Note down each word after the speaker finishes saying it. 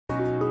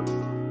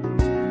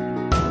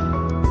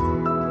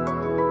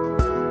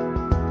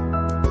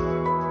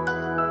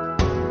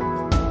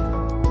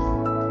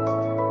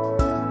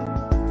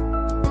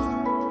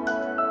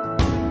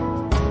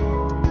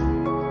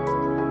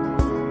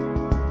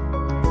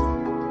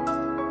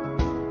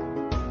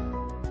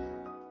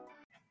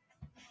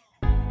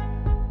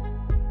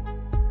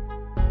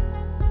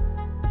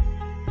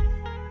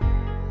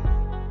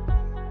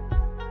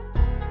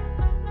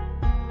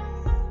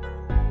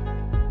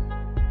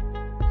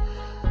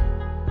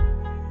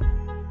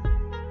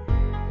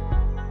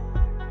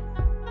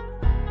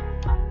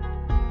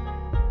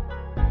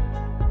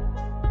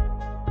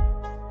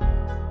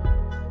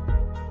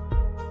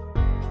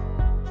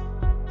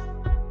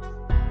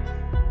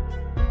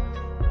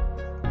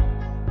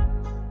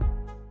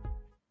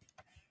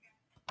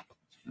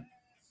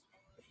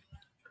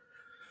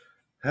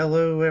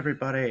Hello,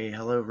 everybody.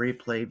 Hello,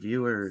 replay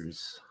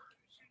viewers.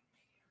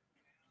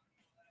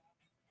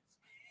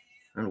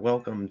 And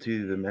welcome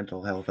to the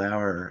Mental Health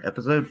Hour,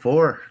 episode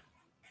 4.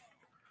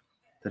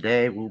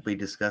 Today, we'll be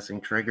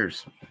discussing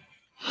triggers.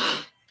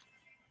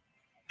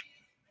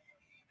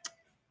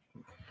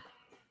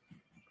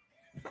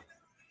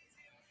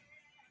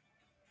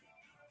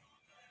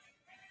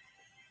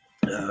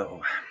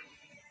 Oh,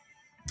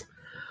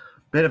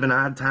 bit of an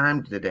odd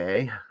time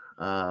today.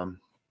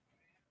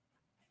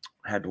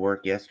 Had to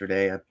work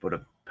yesterday. I put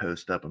a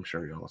post up. I'm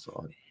sure you all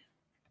saw it.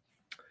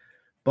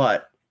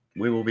 But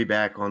we will be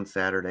back on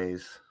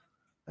Saturdays,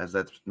 as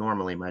that's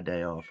normally my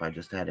day off. I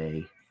just had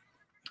I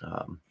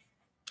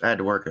had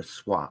to work a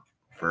swap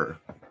for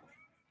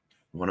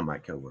one of my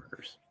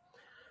coworkers,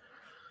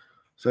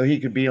 so he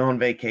could be on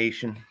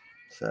vacation.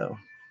 So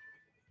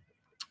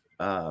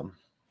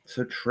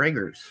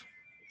triggers.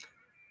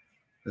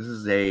 This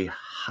is a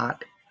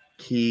hot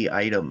key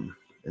item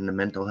in the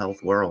mental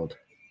health world.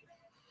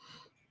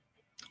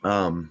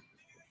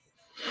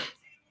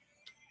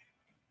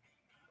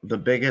 The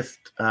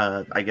biggest,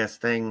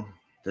 thing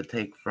to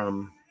take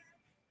from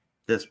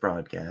this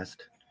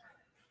broadcast,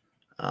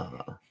 and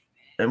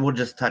we'll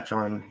just touch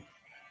on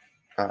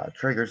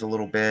triggers a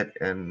little bit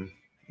and,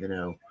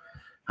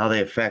 how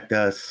they affect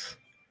us,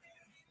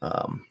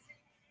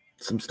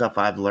 some stuff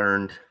I've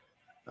learned,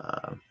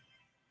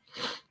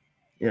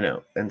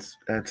 and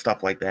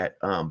stuff like that.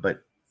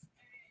 But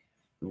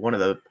one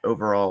of the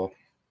overall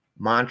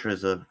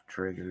mantras of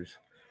triggers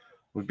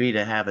would be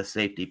to have a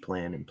safety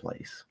plan in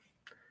place.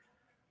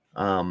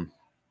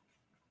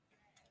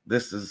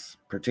 This is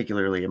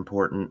particularly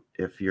important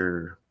if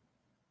you're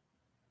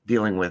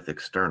dealing with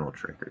external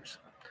triggers.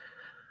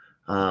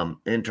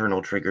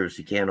 Internal triggers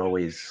you can't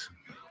always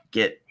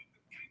get,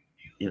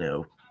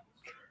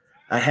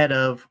 ahead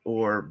of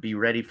or be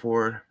ready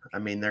for. I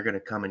mean, they're going to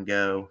come and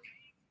go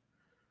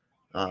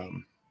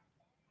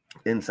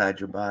inside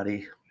your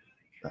body,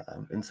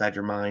 inside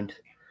your mind.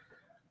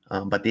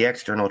 But the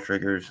external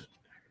triggers,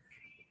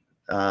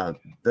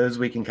 those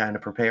we can kind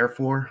of prepare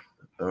for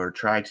or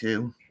try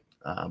to.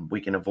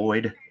 We can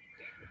avoid.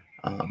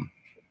 It's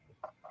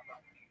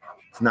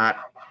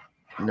not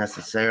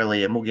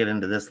necessarily, and we'll get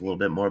into this a little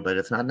bit more, but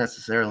it's not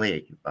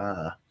necessarily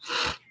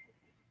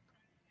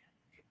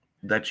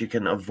that you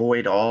can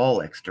avoid all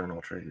external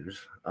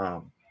triggers.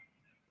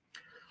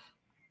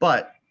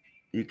 But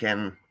you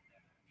can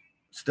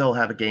still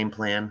have a game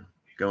plan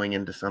going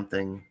into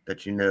something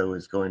that you know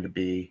is going to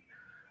be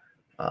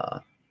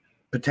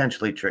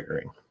potentially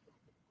triggering.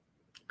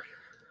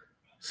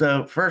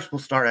 So first, we'll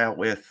start out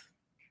with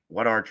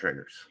what are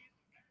triggers.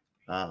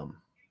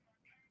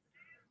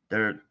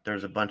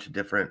 There's a bunch of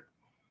different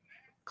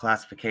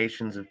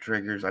classifications of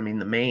triggers. I mean,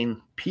 the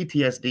main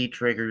PTSD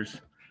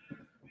triggers,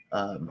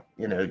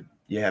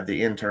 you have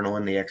the internal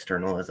and the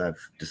external, as I've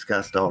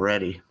discussed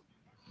already.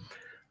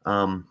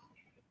 So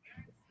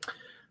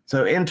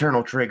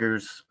internal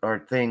triggers are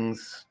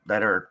things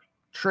that are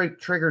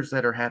triggers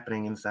that are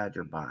happening inside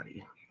your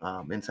body,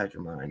 inside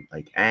your mind,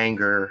 like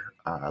anger,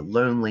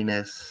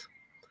 loneliness,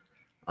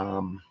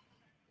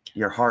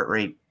 your heart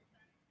rate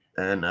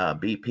and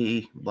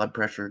BP, blood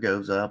pressure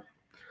goes up.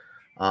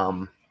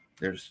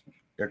 There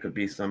could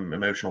be some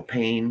emotional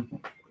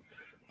pain,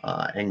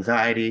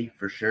 anxiety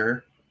for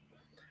sure,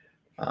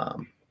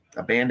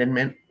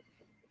 abandonment.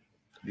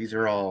 These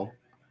are all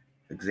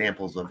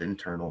examples of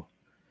internal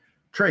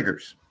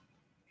triggers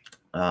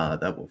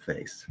that we'll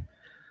face.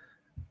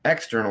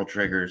 External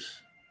triggers,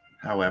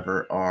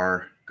 however,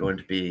 are going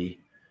to be,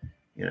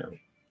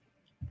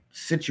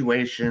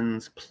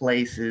 situations,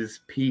 places,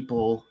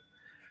 people,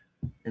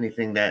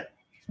 anything that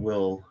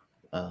will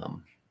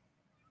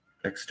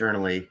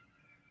externally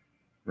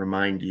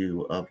remind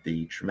you of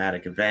the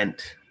traumatic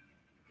event,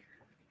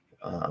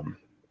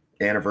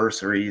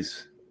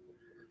 anniversaries,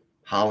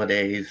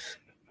 holidays,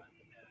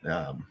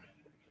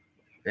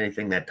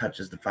 anything that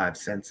touches the five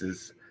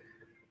senses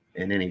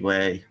in any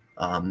way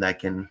that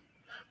can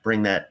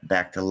bring that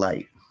back to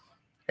light.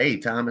 Hey,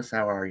 Thomas,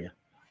 how are you?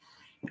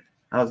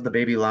 How's the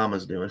baby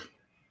llamas doing?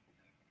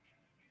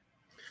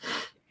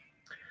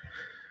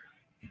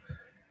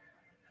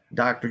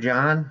 Dr.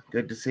 John,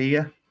 good to see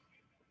you.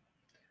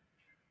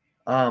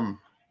 We're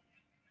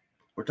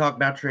talking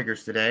about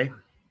triggers today,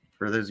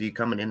 for those of you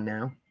coming in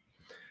now.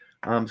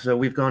 So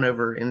we've gone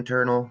over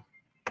internal.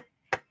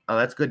 Oh,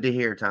 that's good to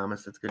hear,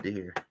 Thomas. That's good to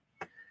hear.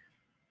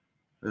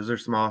 Those are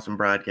some awesome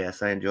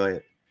broadcasts. I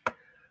enjoy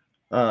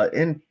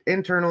it.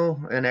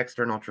 Internal and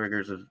external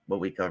triggers is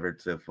what we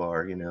covered so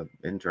far.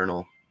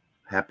 Internal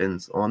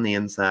happens on the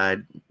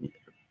inside,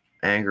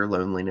 anger,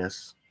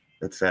 loneliness,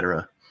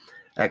 etc.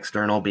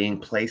 External being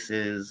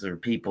places or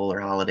people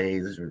or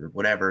holidays or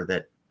whatever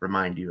that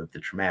remind you of the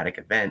traumatic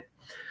event.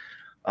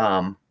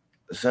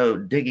 So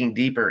digging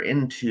deeper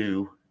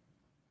into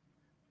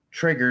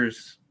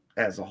triggers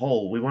as a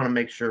whole, we want to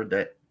make sure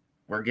that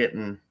we're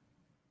getting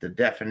the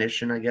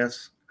definition, I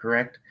guess,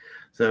 correct.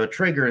 So a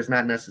trigger is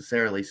not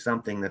necessarily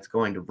something that's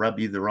going to rub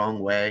you the wrong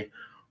way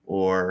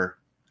or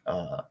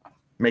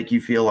make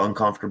you feel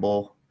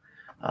uncomfortable.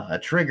 A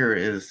trigger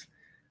is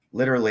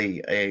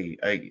literally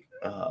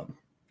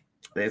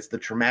it's the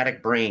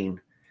traumatic brain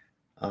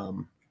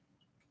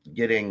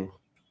getting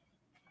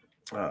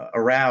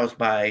aroused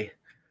by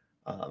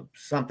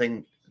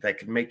something that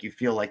could make you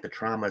feel like the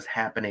trauma is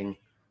happening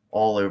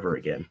all over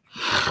again.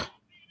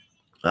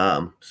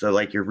 So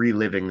like you're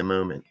reliving the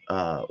moment,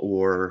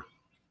 or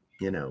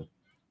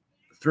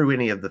through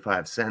any of the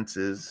five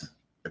senses,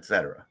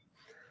 etc.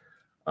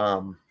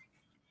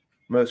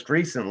 Most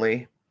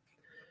recently,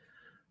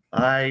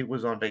 I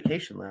was on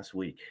vacation last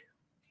week.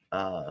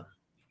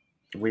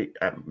 Me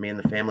and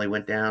the family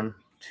went down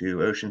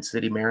to Ocean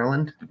City,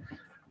 Maryland.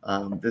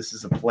 This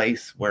is a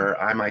place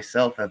where I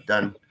myself have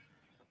done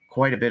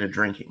quite a bit of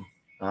drinking.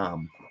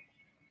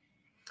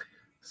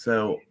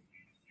 So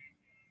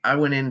I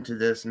went into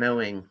this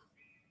knowing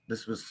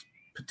this was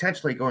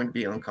potentially going to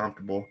be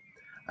uncomfortable.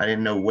 I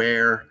didn't know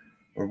where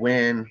or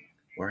when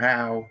or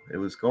how it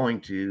was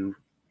going to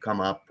come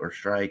up or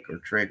strike or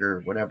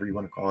trigger, whatever you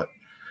want to call it.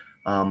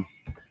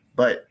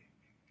 But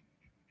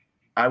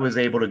I was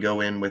able to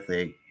go in with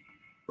a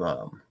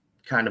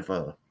kind of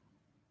a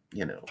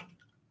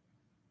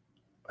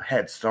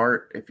head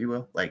start, if you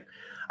will. Like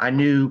I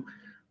knew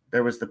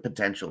there was the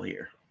potential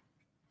here.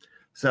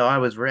 So I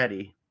was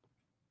ready,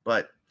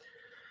 but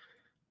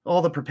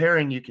all the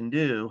preparing you can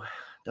do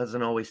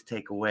doesn't always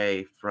take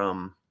away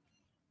from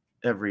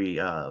every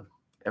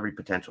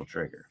potential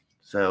trigger.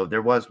 So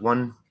there was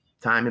one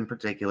time in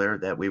particular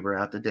that we were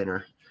out to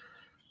dinner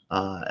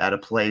at a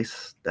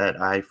place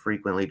that I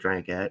frequently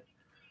drank at.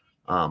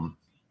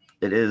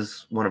 It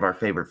is one of our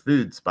favorite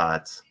food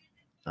spots,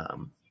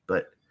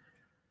 but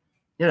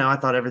I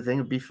thought everything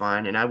would be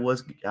fine, and I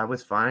was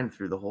fine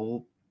through the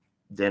whole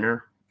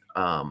dinner.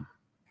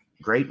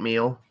 Great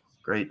meal,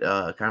 great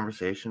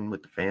conversation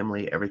with the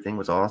family. Everything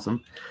was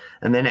awesome.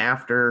 And then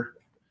after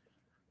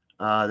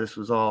this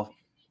was all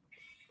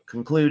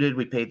concluded,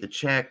 we paid the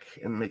check,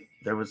 and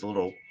there was a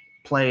little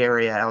play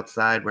area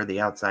outside where the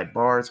outside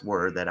bars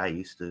were that I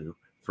used to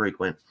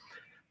frequent.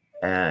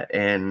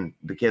 And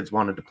the kids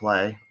wanted to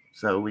play,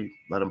 so we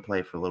let them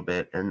play for a little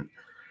bit. And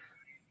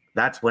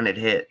that's when it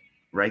hit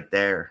right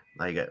there.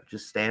 Like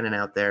just standing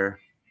out there,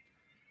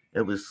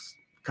 it was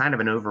kind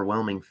of an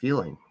overwhelming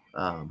feeling.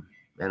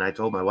 And I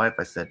told my wife,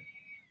 I said,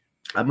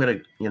 I'm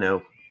going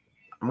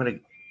to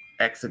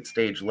exit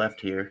stage left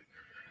here,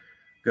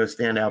 go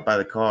stand out by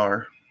the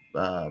car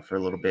for a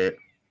little bit,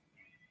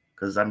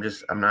 because I'm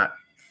not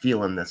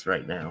feeling this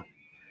right now.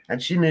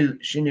 And she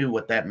knew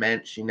what that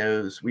meant. She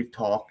knows we've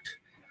talked.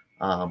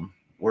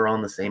 We're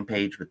on the same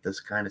page with this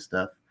kind of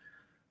stuff.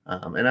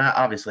 And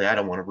obviously I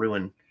don't want to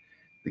ruin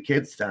the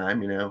kids'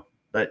 time,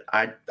 but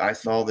I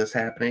saw this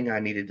happening. I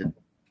needed to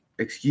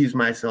excuse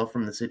myself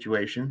from the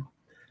situation.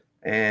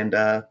 And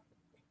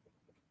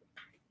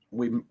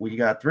we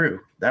got through.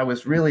 That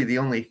was really the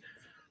only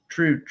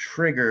true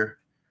trigger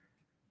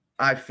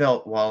I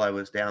felt while I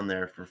was down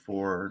there for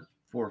 4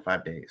 or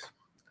 5 days,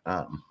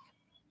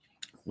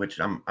 which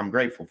I'm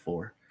grateful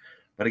for.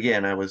 But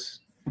again, I was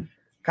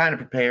kind of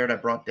prepared. I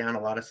brought down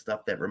a lot of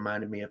stuff that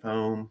reminded me of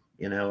home.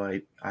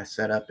 I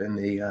set up in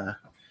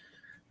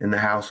the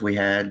house we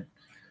had,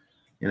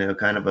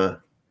 kind of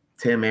a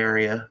Tim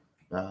area.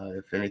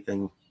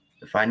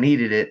 If I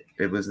needed it,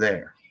 it was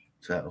there.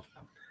 So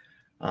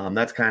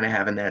that's kind of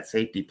having that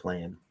safety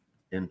plan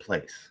in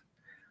place.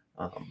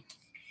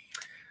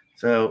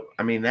 So,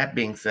 that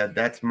being said,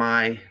 that's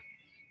my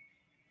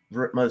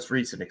most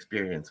recent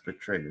experience with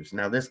triggers.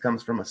 Now, this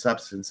comes from a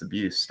substance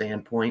abuse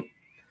standpoint.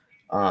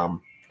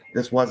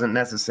 This wasn't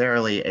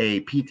necessarily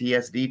a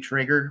PTSD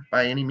trigger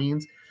by any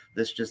means.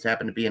 This just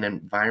happened to be an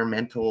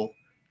environmental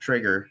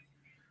trigger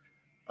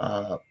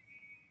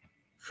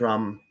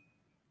from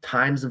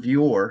times of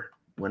yore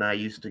when I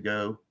used to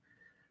go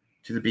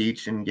to the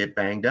beach and get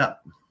banged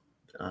up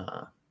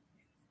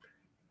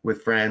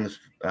with friends,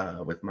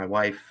 with my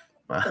wife,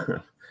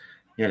 the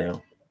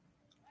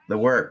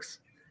works.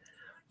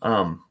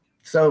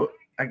 So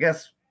I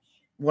guess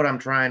what I'm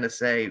trying to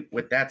say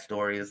with that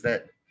story is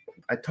that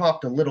I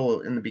talked a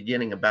little in the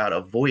beginning about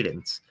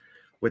avoidance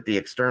with the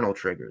external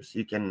triggers.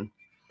 You can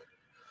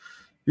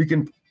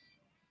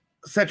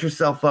set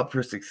yourself up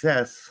for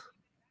success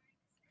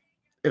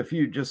if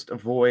you just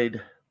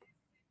avoid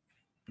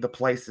the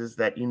places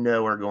that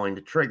are going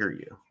to trigger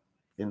you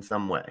in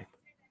some way.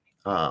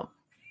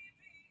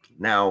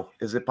 Now,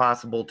 is it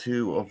possible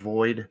to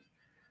avoid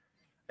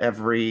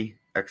every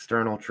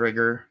external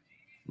trigger?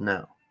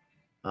 No.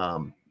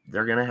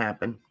 They're going to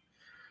happen.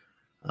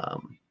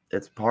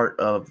 It's part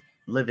of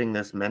living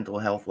this mental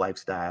health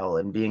lifestyle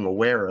and being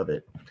aware of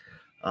it.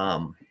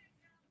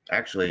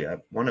 Actually,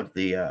 one of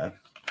the, let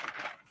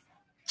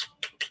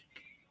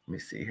me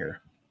see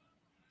here.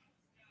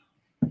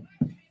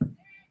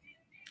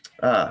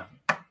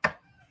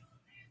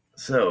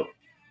 So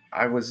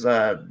I was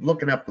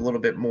looking up a little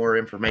bit more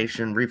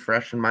information,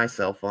 refreshing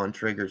myself on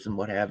triggers and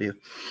what have you.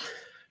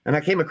 And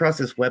I came across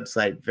this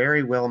website,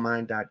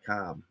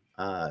 verywellmind.com.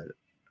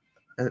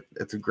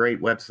 It's a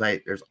great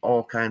website. There's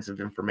all kinds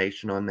of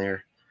information on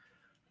there.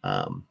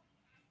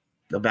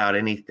 about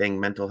anything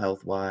mental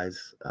health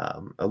wise,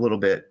 a little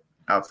bit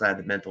outside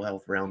the mental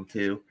health realm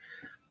too.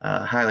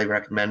 Highly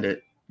recommend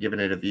it, giving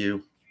it a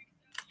view.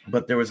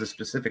 But there was a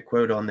specific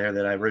quote on there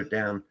that I wrote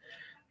down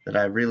that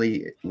I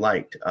really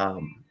liked.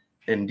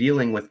 In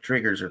dealing with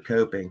triggers or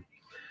coping,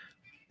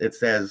 it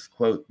says,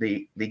 quote,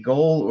 the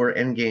goal or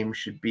end game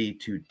should be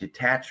to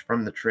detach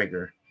from the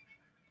trigger,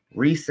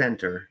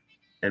 recenter,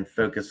 and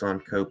focus on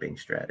coping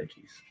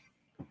strategies.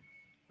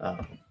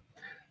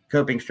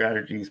 Coping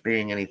strategies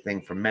being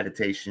anything from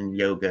meditation,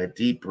 yoga,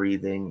 deep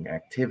breathing,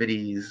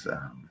 activities,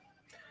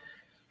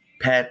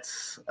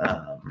 pets,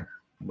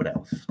 what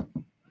else?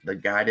 The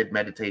guided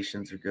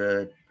meditations are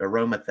good,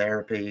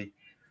 aromatherapy,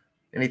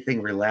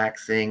 anything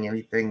relaxing,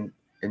 anything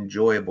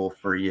enjoyable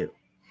for you.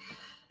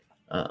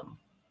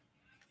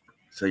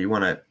 So you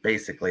want to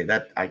basically,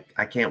 that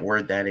I can't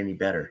word that any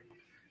better.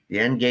 The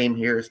end game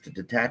here is to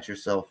detach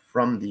yourself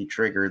from the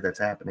trigger that's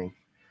happening,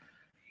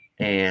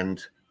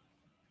 and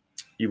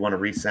you want to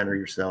recenter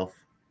yourself,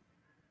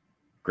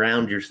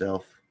 ground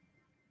yourself,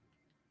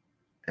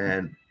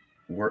 and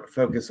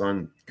focus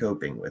on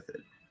coping with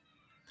it.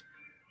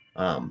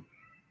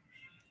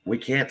 We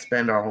can't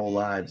spend our whole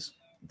lives,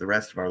 the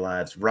rest of our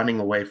lives, running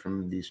away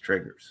from these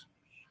triggers.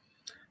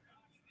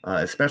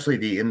 Especially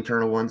the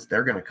internal ones,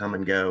 they're going to come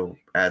and go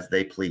as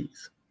they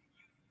please.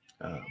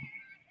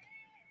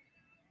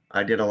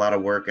 I did a lot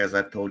of work, as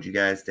I've told you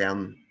guys,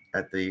 down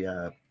at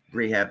the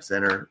rehab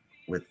center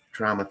with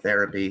trauma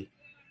therapy.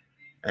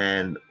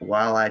 And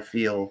while I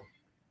feel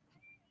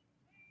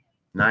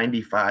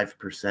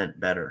 95%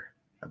 better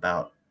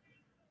about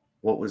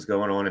what was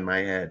going on in my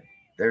head,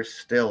 there's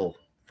still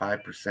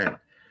 5%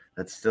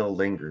 that still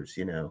lingers,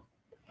 you know.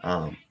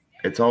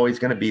 It's always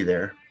going to be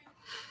there.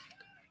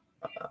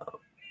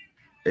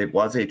 It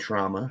was a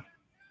trauma,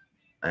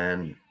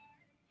 and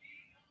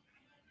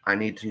I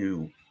need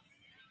to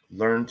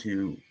learn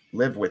to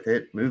live with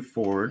it, move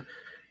forward.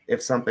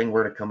 If something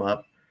were to come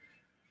up,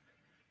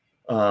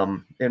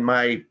 in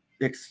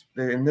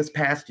this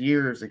past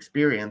year's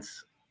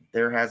experience,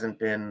 there hasn't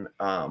been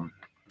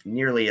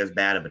nearly as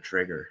bad of a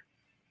trigger,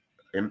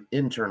 an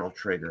internal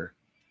trigger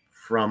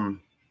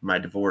from my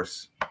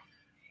divorce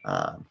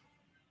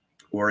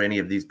or any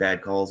of these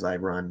bad calls I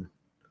run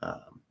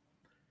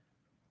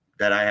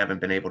that I haven't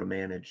been able to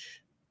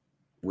manage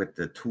with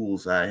the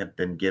tools I have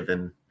been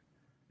given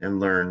and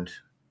learned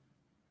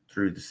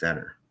through the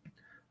center.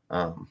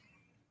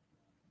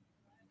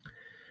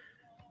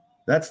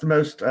 That's the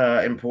most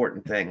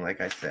important thing. Like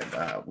I said,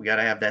 we got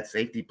to have that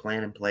safety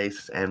plan in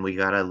place, and we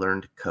got to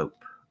learn to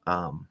cope.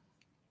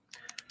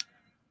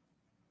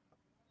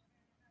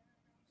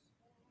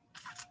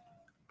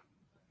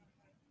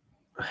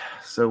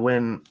 So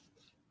when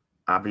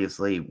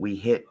obviously we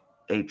hit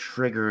a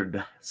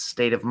triggered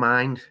state of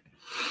mind,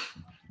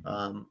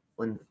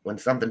 when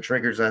something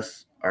triggers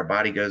us, our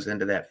body goes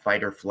into that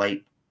fight or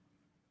flight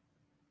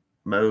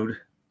mode.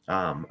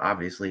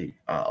 Obviously,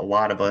 a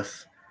lot of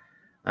us,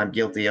 I'm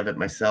guilty of it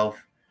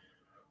myself.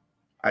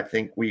 I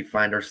think we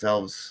find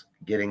ourselves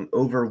getting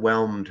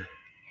overwhelmed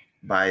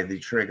by the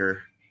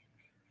trigger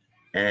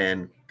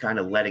and kind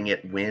of letting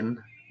it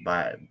win,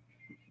 by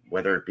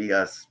whether it be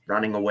us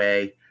running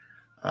away,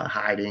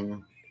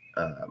 hiding,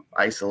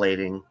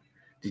 isolating,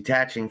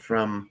 detaching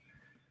from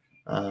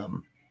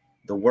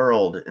the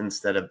world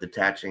instead of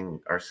detaching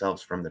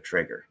ourselves from the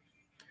trigger.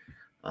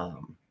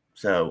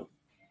 So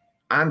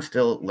I'm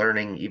still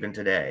learning even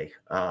today.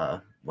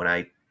 When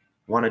I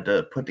wanted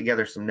to put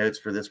together some notes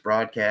for this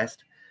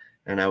broadcast,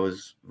 and I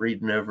was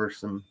reading over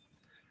some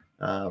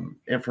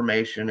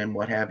information and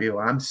what have you,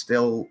 I'm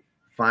still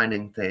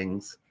finding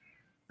things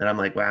that I'm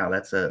like, wow,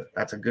 that's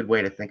a good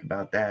way to think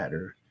about that.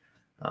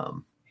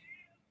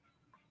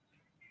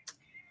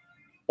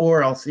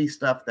 Or I'll see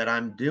stuff that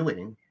I'm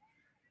doing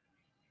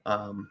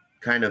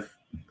kind of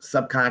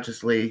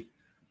subconsciously,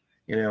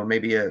 you know,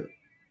 maybe a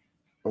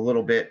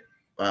little bit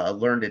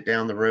learned it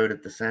down the road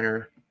at the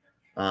center,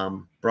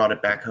 brought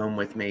it back home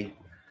with me,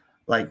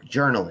 like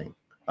journaling.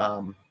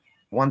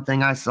 One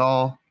thing I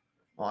saw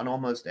on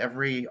almost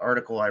every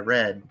article I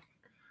read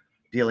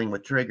dealing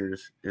with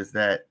triggers is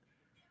that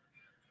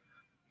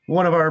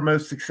one of our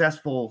most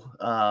successful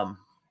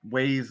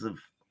ways of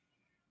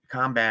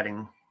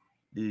combating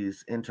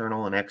these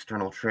internal and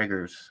external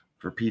triggers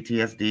for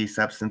PTSD,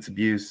 substance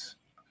abuse,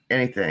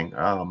 anything,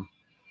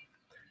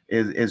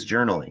 is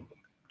journaling.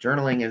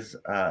 Journaling is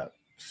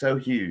so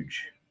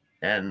huge,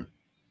 and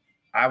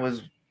I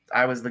was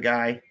the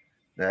guy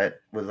that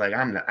was like,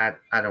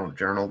 I don't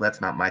journal.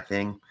 That's not my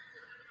thing.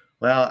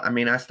 Well, I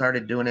mean, I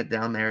started doing it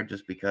down there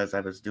just because I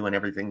was doing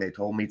everything they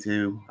told me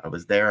to. I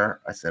was there.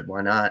 I said,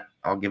 why not?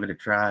 I'll give it a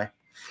try.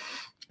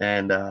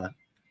 And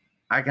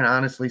I can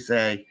honestly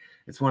say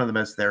it's one of the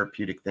most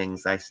therapeutic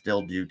things I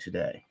still do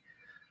today.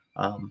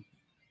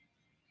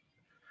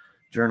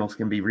 Journals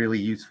can be really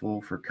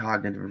useful for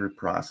cognitive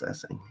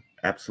processing.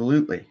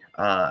 Absolutely.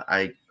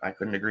 I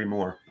couldn't agree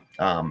more.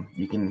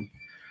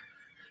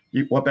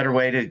 What better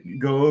way to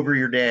go over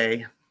your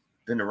day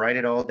than to write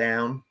it all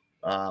down?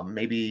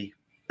 Maybe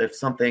if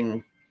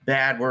something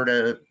bad were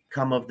to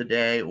come of the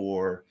day,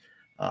 or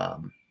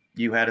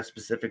You had a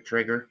specific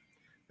trigger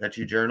that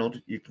you journaled,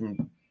 you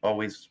can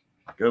always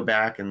go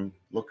back and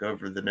look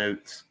over the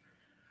notes.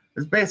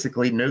 It's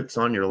basically notes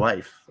on your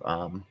life,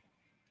 and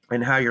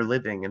how you're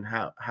living, and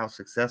how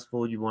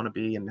successful you want to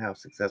be, and how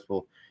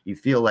successful you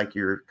feel like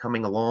you're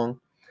coming along.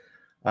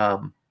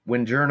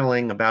 When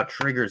journaling about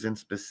triggers in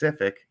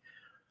specific,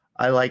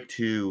 I like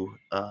to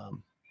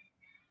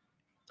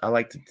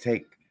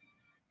take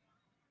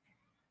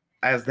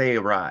as they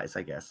arise,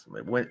 I guess.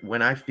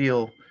 When I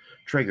feel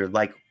triggered,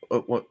 like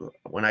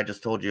when I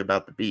just told you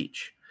about the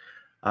beach,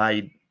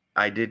 I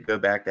did go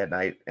back that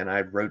night and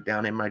I wrote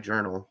down in my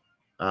journal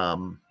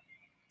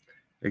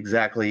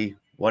exactly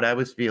what I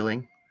was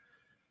feeling,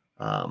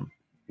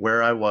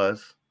 where I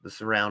was, the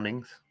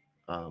surroundings,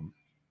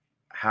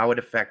 how it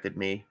affected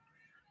me,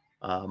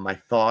 my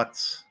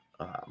thoughts,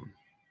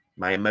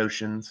 my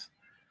emotions,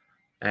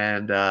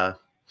 and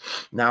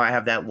now I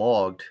have that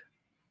logged,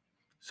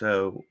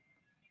 so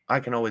I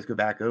can always go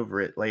back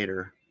over it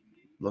later,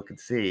 look and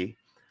see.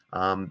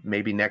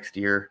 Maybe next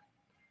year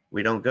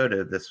we don't go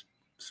to this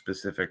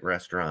specific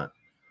restaurant,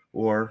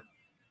 or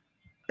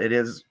it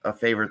is a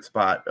favorite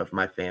spot of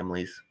my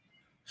family's,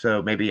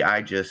 so maybe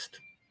I just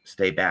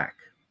stay back.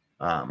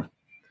 Um,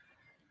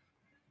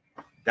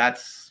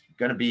 that's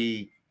going to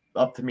be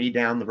up to me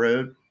down the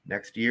road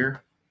next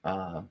year.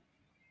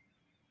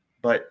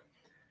 But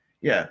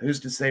yeah,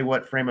 who's to say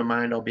what frame of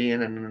mind I'll be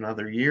in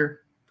another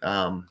year?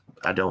 I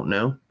don't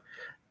know.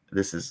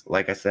 This is,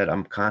 like I said,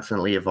 I'm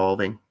constantly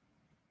evolving,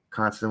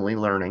 constantly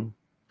learning.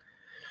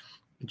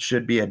 It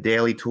should be a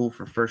daily tool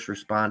for first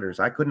responders.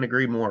 I couldn't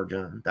agree more,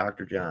 John,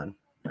 Dr. John.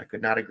 I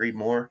could not agree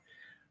more.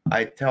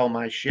 I tell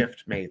my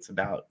shift mates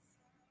about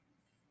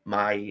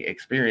my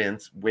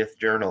experience with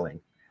journaling,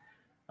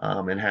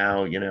 and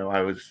how,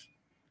 I was,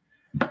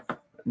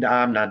 no,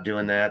 I'm not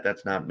doing that.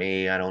 That's not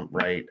me. I don't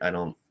write. I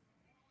don't,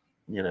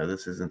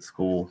 this isn't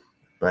school.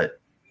 But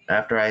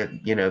after I,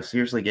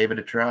 seriously gave it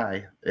a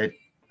try,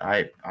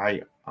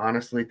 I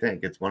honestly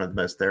think it's one of the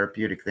most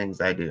therapeutic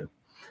things I do.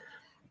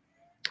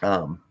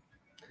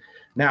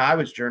 Now, I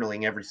was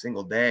journaling every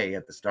single day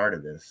at the start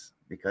of this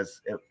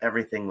because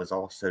everything was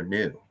all so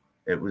new.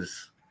 It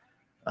was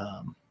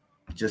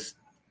just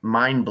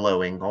mind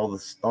blowing,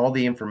 all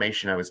the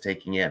information I was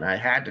taking in. I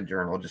had to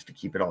journal just to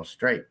keep it all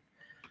straight.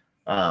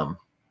 But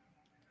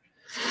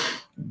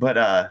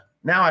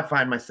now I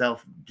find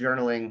myself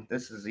journaling.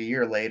 This is a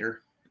year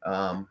later.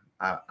 I'm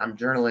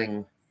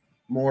journaling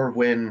more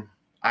when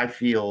I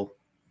feel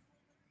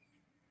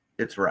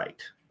it's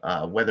right.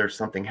 Whether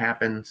something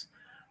happens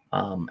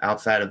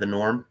outside of the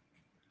norm,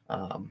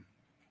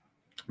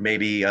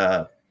 maybe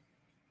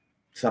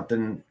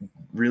something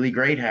really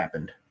great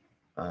happened.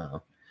 I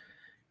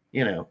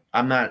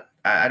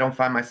don't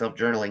find myself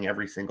journaling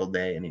every single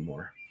day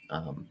anymore,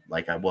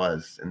 like I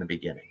was in the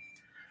beginning,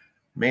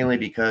 mainly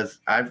because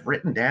I've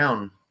written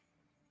down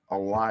a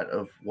lot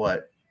of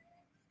what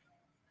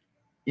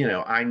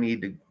I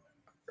need to,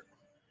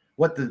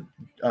 what the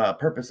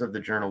purpose of the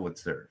journal would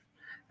serve.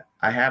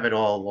 I have it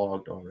all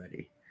logged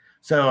already,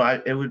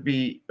 so it would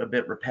be a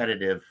bit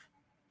repetitive,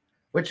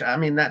 which, I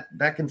mean,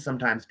 that can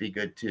sometimes be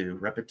good too.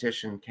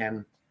 Repetition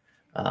can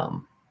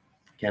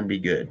be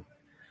good,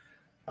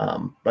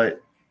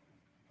 but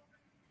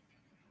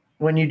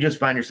when you just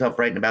find yourself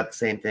writing about the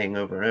same thing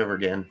over and over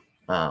again,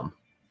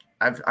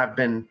 I've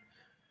been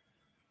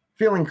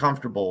feeling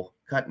comfortable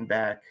cutting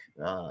back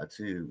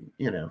to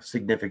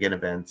significant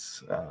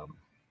events,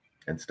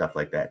 and stuff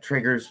like that.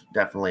 Triggers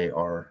definitely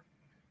are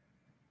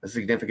a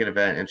significant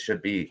event and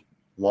should be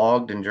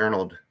logged and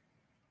journaled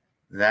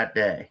that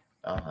day.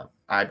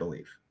 I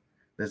believe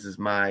this is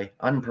my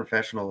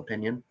unprofessional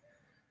opinion.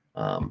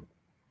 Um,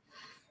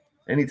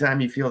 Anytime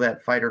you feel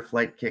that fight or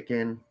flight kick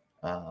in,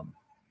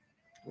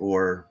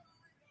 or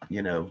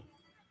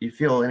you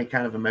feel any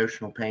kind of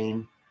emotional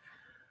pain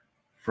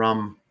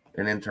from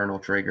an internal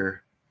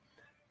trigger,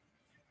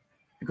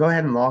 go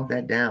ahead and log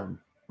that down.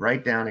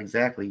 Write down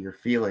exactly your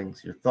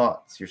feelings, your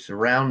thoughts, your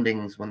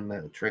surroundings when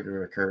the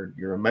trigger occurred,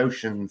 your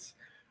emotions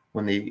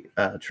when the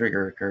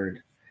trigger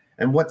occurred,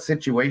 and what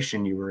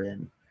situation you were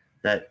in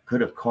that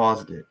could have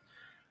caused it.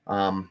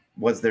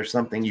 Was there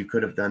something you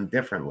could have done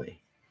differently?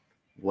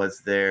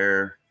 Was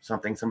there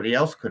something somebody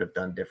else could have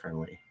done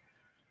differently?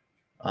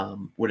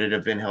 Would it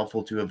have been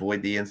helpful to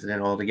avoid the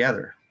incident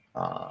altogether?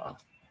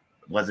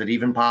 Was it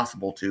even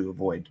possible to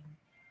avoid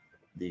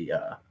the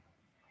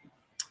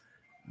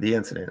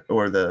incident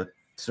or the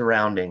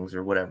surroundings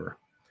or whatever?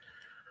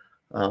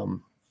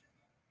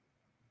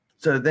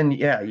 So then,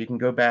 yeah, you can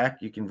go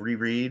back, you can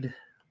reread,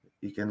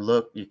 you can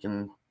look, you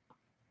can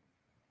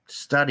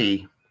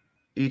study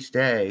each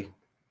day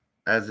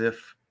as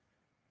if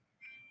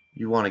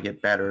you want to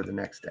get better the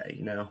next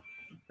day,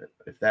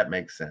 if that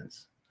makes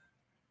sense.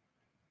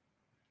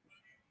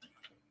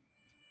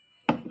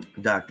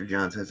 Dr.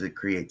 John says it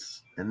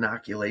creates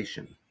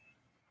inoculation.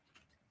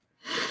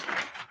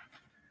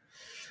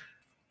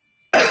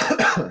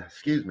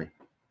 Excuse me.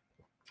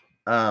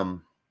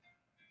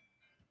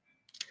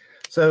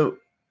 So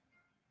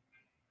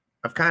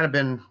I've kind of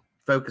been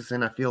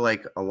focusing, I feel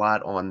like, a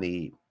lot on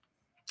the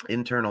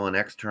internal and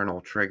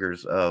external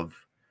triggers of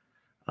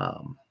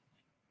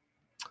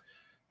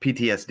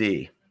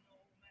PTSD.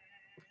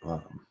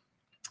 Um,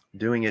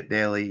 doing it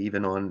daily,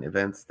 even on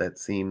events that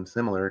seem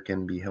similar,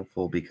 can be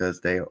helpful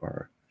because there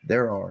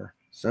are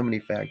so many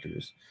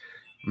factors.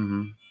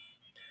 Mm-hmm.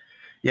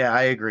 Yeah,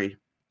 I agree.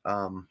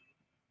 Um,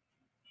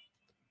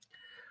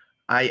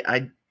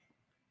 I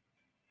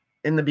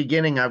in the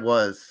beginning I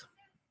was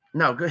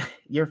no good.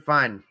 You're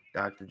fine,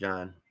 Dr.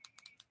 John.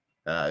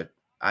 Uh,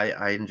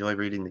 I enjoy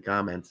reading the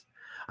comments.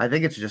 I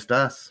think it's just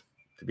us,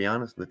 to be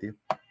honest with you.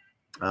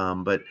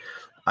 But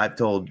I've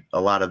told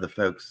a lot of the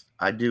folks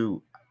I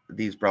do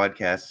these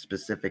broadcasts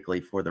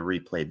specifically for the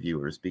replay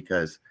viewers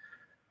because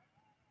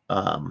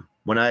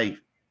when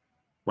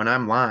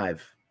I'm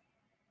live,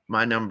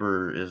 my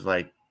number is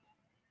like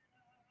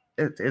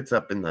it's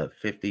up in the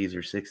 50s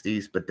or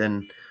 60s, but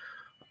then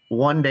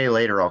one day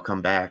later I'll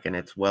come back and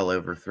it's well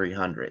over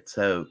 300.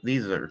 So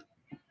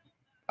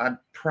I'm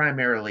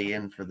primarily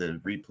in for the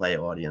replay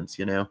audience,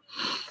 you know.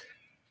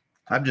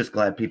 I'm just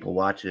glad people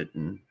watch it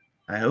and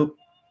I hope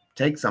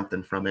take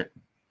something from it.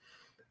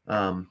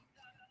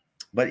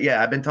 But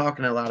yeah, I've been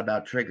talking a lot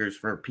about triggers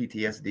for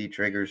PTSD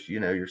triggers, you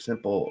know, your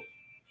simple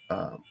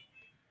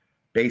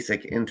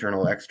basic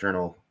internal,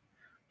 external,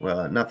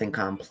 well, nothing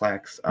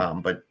complex.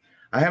 But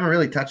I haven't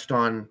really touched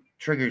on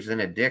triggers in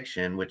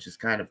addiction, which is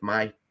kind of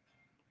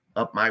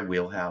up my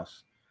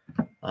wheelhouse.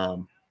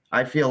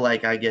 I feel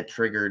like I get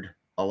triggered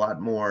a lot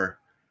more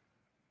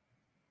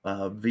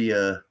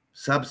via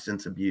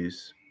substance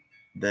abuse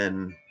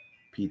than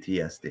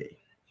PTSD,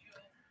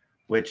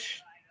 which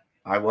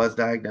I was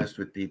diagnosed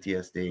with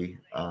PTSD.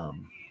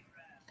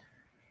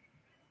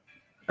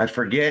 I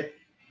forget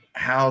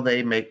how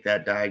they make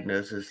that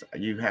diagnosis.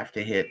 You have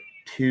to hit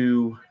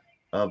two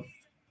of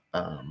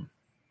um,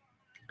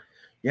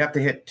 you have to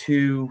hit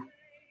two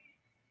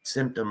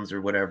symptoms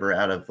or whatever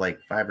out of like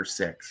 5 or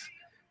 6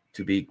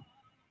 to be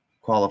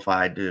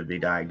qualified to be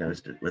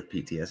diagnosed with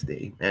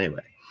PTSD.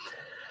 Anyway,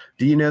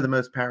 do you know the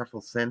most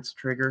powerful sense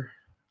trigger?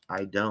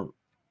 I don't.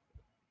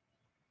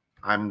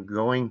 I'm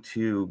going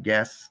to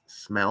guess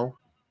smell.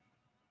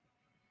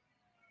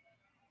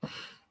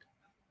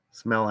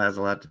 Smell has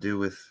a lot to do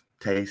with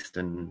taste,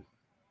 and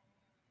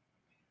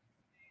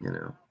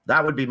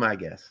that would be my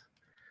guess.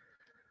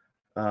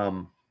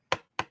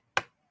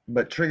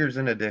 But triggers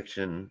in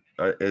addiction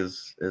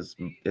is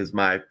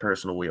my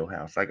personal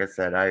wheelhouse. Like I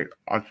said, I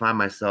find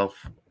myself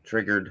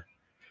triggered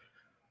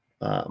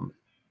a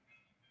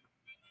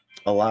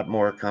lot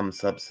more come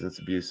substance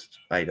abuse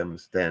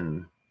items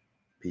than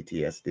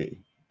PTSD.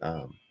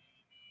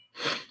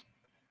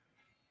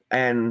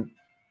 And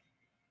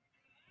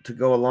to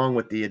go along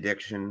with the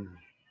addiction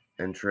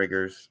and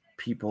triggers,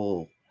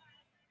 people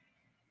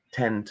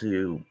tend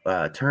to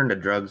turn to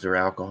drugs or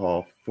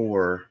alcohol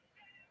for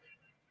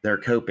their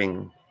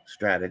coping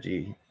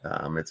strategy.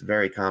 It's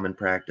very common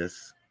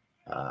practice.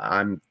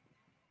 I'm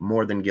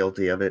more than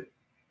guilty of it.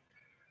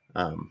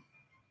 The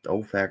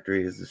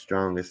olfactory is the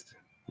strongest.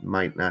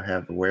 Might not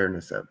have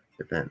awareness of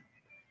event.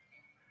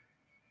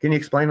 Can you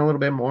explain a little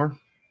bit more?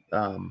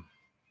 I'd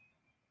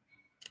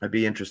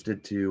be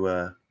interested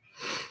to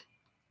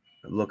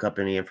look up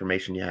any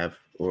information you have,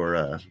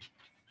 or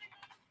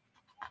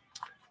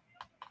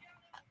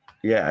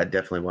yeah, I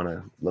definitely want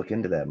to look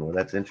into that more.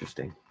 That's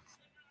interesting.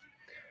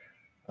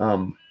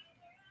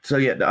 So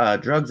yeah,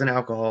 drugs and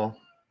alcohol.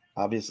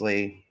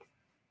 Obviously,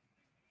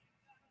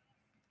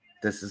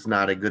 this is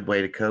not a good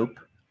way to cope.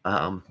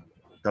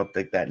 Don't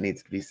think that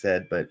needs to be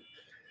said, but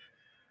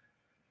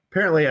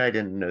apparently I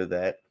didn't know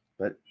that.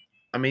 But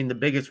I mean, the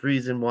biggest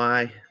reason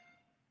why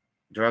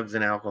drugs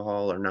and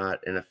alcohol are not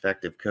an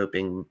effective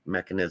coping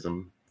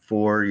mechanism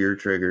for your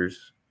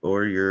triggers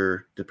or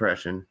your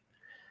depression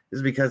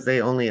is because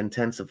they only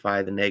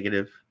intensify the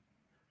negative,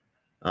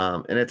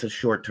 and it's a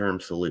short-term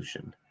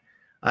solution.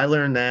 I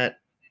learned that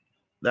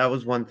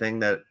was one thing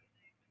that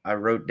I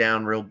wrote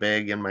down real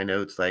big in my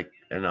notes, like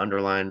and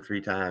underlined 3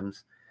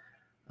 times.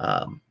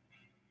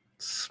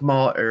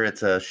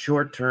 It's a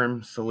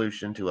short-term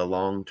solution to a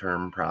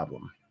long-term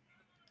problem.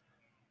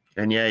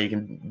 And yeah, you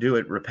can do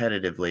it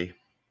repetitively.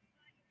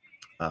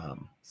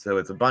 So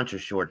it's a bunch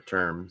of short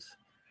terms,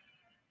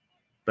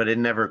 but it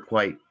never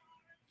quite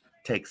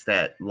takes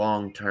that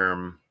long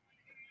term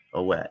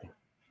away.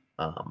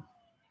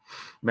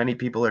 Many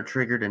people are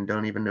triggered and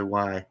don't even know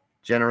why,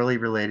 generally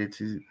related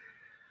to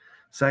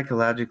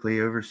psychologically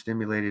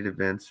overstimulated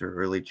events or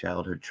early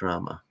childhood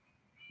trauma.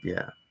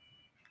 Yeah,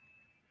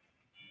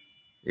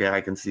 I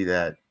can see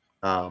that.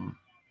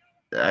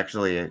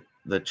 Actually,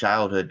 the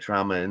childhood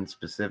trauma in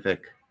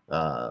specific,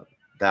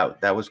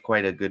 that was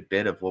quite a good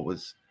bit of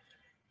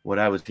what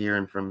I was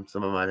hearing from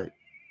some of my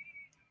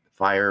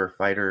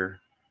firefighter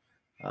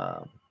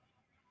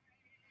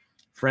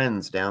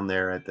friends down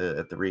there at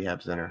the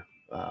rehab center,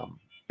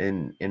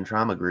 in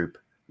trauma group.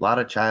 A lot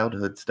of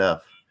childhood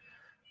stuff.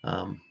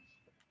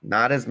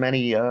 Not as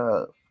many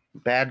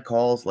bad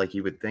calls like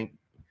you would think.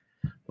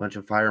 A bunch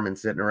of firemen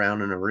sitting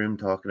around in a room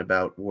talking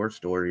about war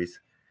stories.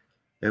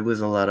 It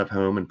was a lot of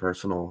home and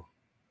personal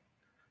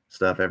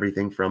stuff,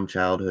 everything from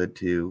childhood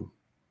to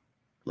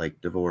like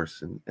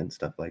divorce and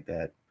stuff like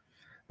that.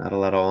 Not a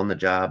lot on the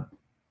job.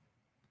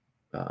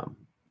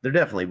 There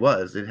definitely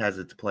was. It has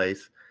its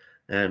place,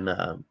 and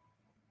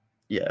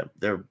yeah,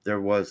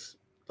 there was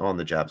on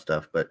the job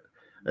stuff, but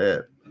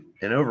an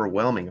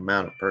overwhelming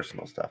amount of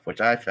personal stuff,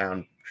 which I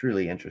found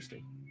truly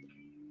interesting.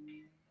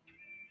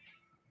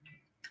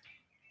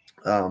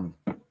 So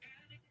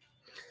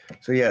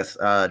yes,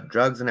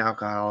 drugs and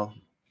alcohol,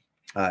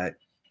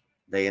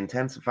 they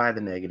intensify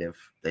the negative.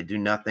 They do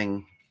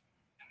nothing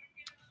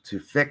to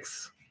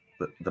fix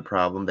the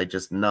problem. They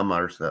just numb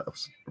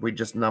ourselves. We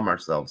just numb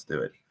ourselves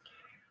to it.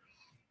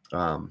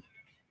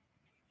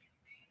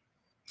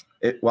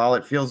 While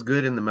it feels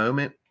good in the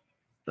moment,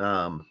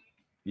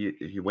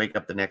 you wake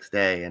up the next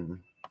day and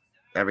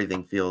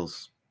everything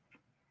feels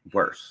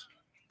worse.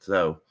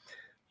 So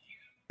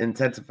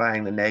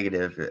intensifying the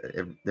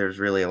negative, there's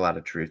really a lot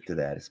of truth to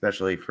that.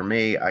 Especially for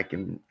me,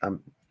 I'm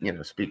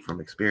speak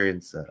from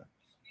experience.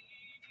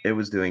 It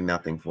was doing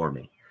nothing for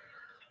me.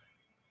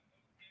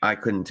 I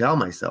couldn't tell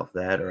myself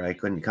that, or I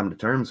couldn't come to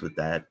terms with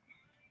that.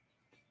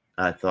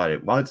 I thought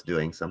it was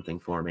doing something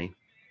for me,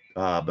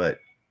 but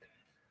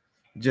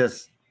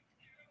just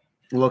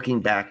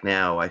looking back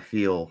now, I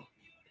feel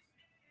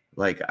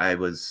like I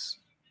was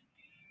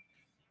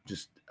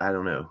just, I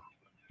don't know,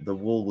 the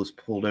wool was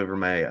pulled over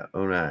my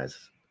own eyes.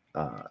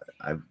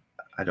 I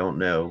don't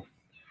know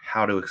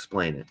how to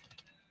explain it.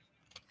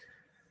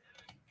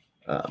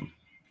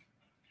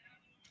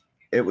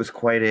 It was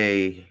quite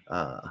a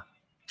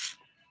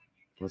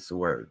what's the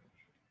word?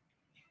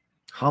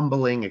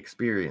 Humbling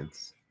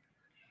experience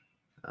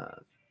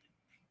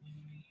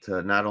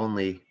to not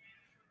only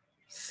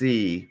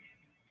see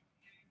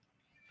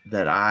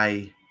that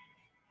I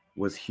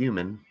was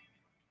human,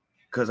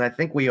 because I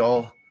think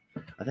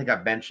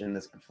I've mentioned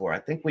this before. I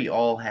think we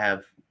all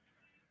have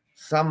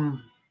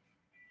some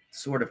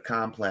sort of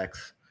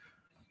complex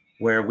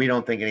where we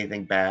don't think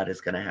anything bad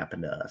is going to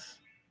happen to us.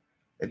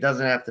 It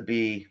doesn't have to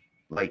be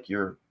like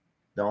you're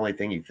the only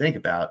thing you think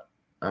about.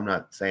 I'm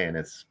not saying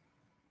it's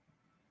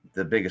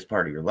the biggest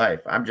part of your life.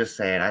 I'm just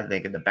saying I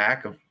think in the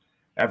back of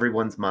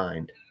everyone's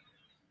mind,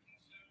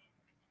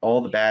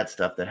 all the bad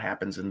stuff that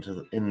happens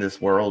in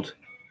this world,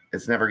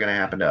 it's never going to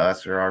happen to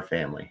us or our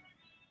family.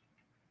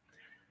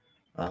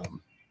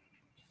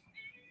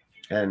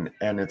 And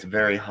it's a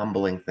very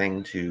humbling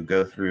thing to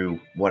go through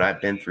what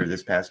I've been through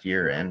this past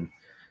year and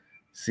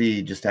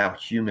see just how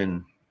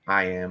human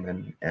I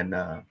am, and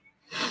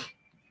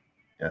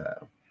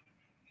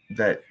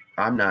that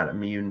I'm not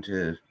immune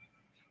to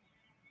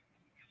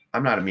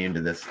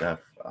this stuff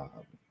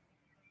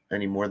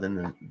any more than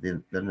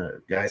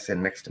the guy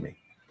sitting next to me,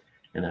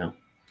 you know.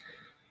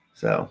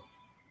 So,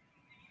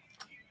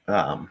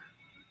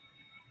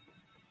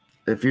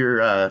 if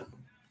you're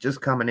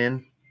just coming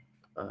in,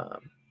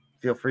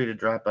 feel free to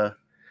drop a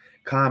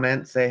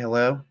comment, say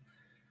hello.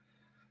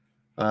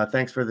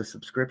 Thanks for the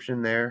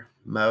subscription there,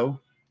 Mo.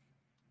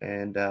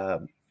 And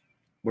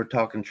we're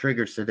talking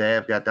triggers today.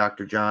 I've got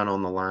Dr. John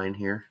on the line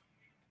here.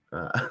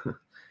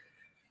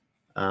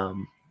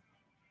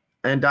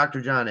 And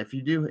Dr. John, if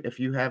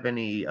you have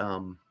any,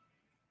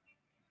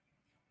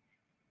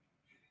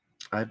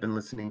 I've been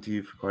listening to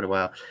you for quite a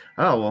while.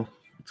 Oh, well,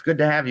 it's good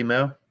to have you,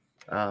 Mo.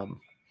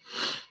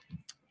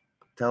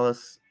 Tell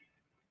us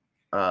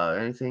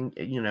anything,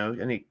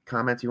 any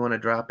comments you want to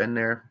drop in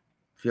there,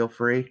 feel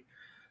free.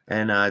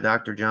 And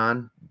Dr.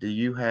 John, do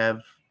you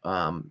have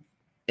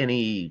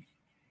any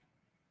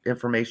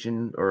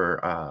information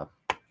or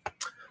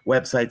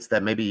websites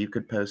that maybe you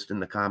could post in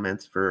the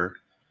comments for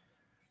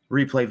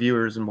replay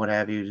viewers and what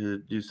have you to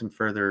do some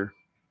further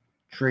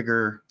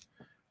trigger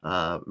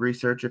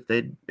research if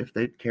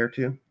they'd care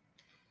to?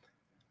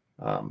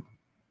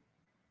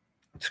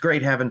 It's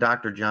great having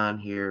Dr. John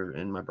here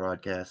in my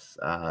broadcasts.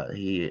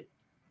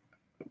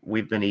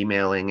 We've been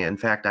emailing. In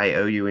fact, I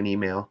owe you an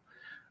email.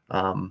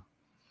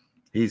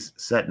 He's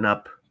setting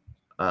up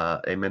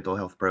a mental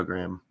health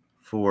program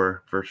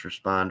for first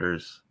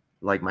responders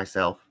like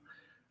myself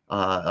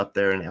up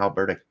there in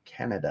Alberta,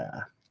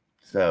 Canada.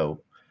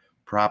 So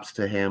props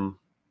to him.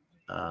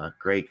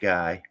 Great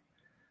guy.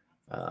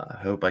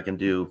 Hope I can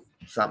do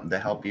something to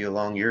help you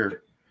along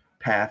your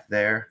path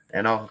there,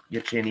 and I'll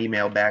get you an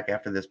email back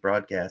after this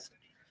broadcast.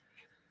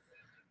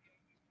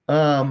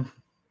 Where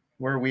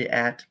are we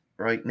at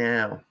right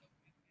now?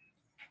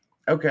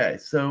 Okay,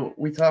 so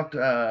we talked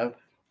about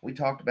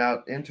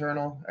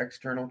internal,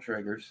 external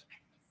triggers.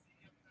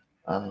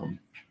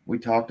 We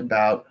talked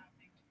about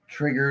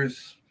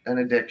triggers and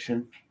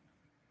addiction.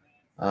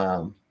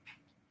 Let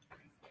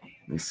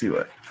me see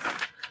what.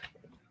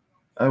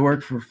 I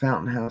work for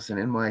Fountain House in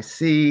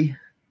NYC.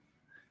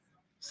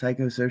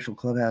 Psychosocial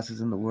clubhouses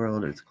in the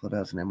world. It's a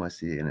clubhouse in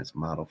NYC, and it's a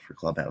model for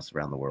clubhouse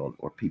around the world,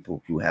 or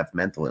people who have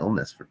mental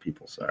illness for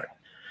people. Sorry.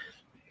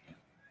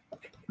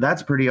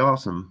 That's pretty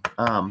awesome.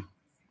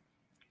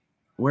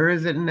 Where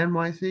is it in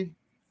NYC?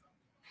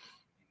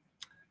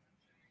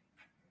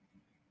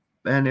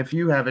 And if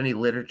you have any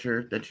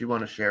literature that you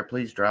want to share,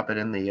 please drop it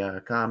in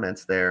the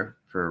comments there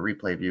for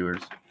replay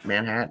viewers.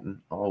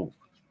 Manhattan. Oh,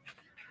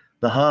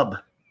 the hub.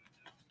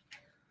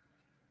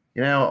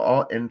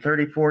 All in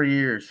 34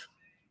 years,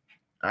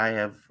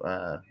 I've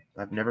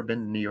never been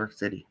to New York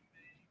City.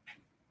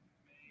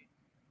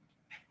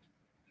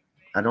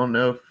 I don't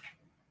know if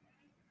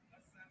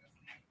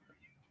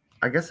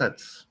I guess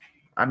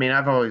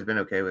I've always been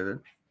okay with it.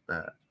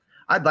 Uh,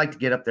 I'd like to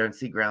get up there and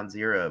see Ground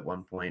Zero at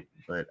one point,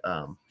 but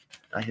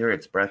I hear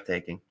it's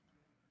breathtaking.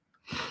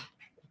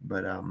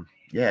 But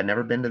yeah,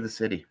 never been to the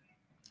city.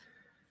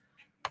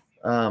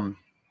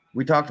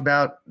 We talked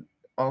about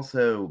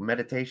also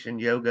meditation,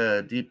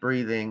 yoga, deep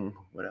breathing.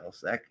 What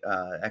else?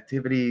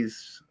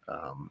 Activities,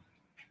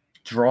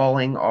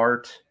 drawing,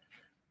 art,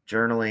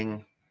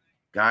 journaling,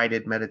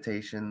 guided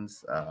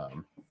meditations,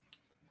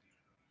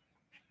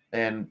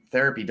 and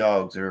therapy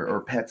dogs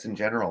or pets in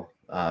general.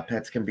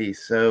 Pets can be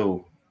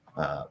so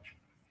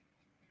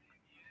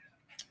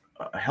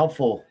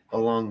helpful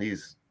along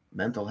these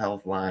mental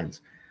health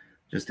lines.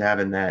 Just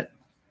having that.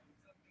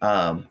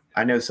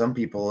 I know some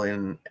people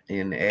in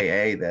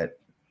AA that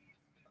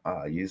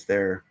use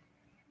their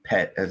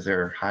pet as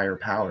their higher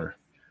power.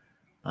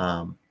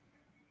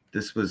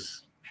 This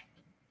was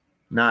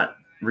not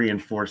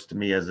reinforced to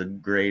me as a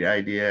great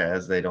idea,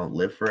 as they don't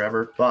live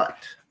forever. But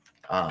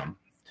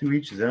to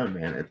each his own,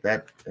 man. If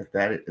that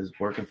is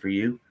working for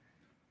you,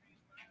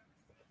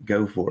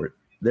 go for it.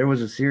 There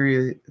was a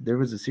series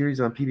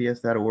on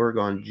PBS.org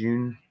on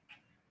June.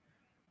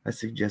 I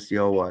suggest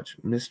you all watch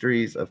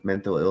Mysteries of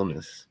Mental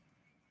Illness.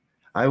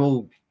 I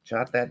will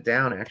jot that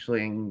down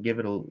actually and give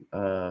it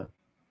a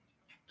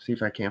see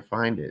if I can't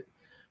find it.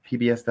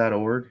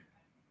 PBS.org.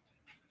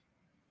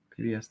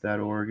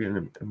 PBS.org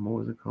and what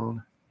was it called?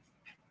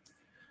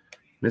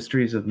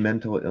 Mysteries of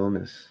Mental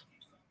Illness.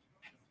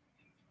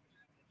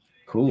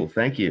 Cool,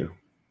 thank you.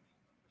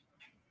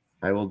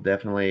 I will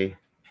definitely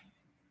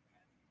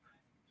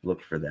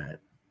look for that.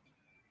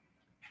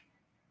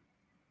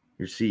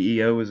 Your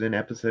CEO was in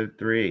episode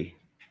 3.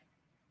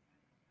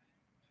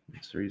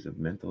 Mysteries of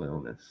Mental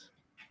Illness.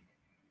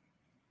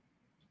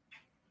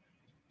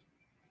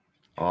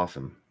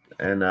 Awesome.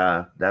 And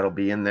that'll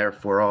be in there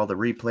for all the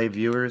replay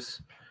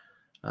viewers.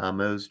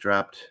 Mo's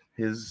dropped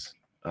his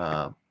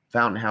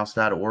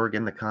fountainhouse.org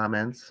in the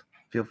comments.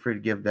 Feel free to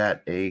give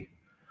that a...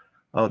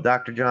 Oh,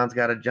 Dr. John's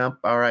got to jump.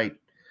 All right.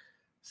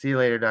 See you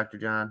later, Dr.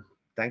 John.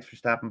 Thanks for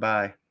stopping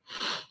by.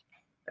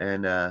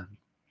 And oh,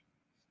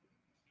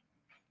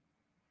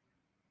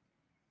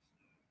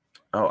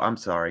 I'm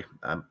sorry.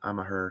 I'm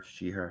a her,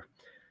 she, her.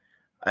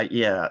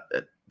 Yeah,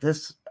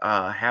 this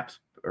haps,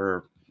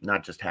 or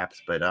not just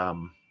haps, but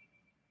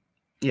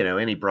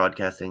any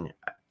broadcasting,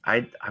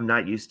 I'm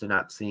not used to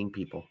not seeing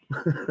people.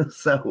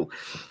 so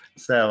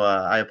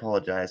I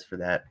apologize for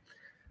that.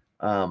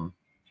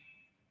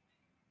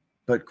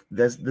 But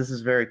this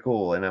is very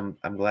cool, and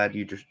I'm glad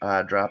you just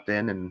dropped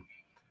in and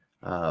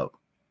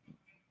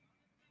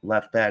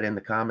left that in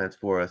the comments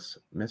for us.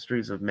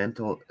 Mysteries of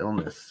Mental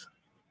Illness.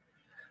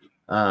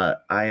 I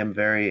am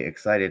very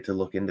excited to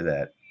look into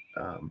that.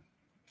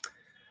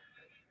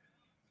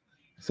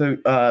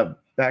 So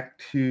back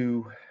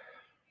to,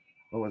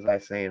 what was I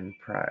saying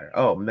prior?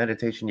 Oh,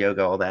 meditation,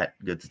 yoga, all that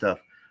good stuff.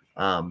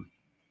 The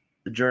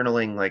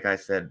journaling, like I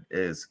said,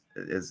 is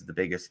the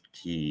biggest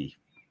key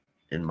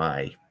in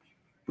my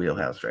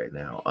wheelhouse right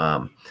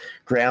now.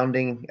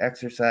 Grounding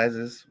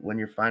exercises, when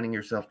you're finding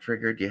yourself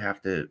triggered, you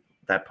have to,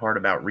 that part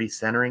about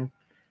recentering,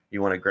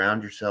 you want to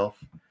ground yourself.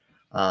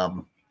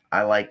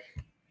 I like,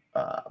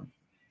 I'm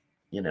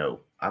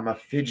a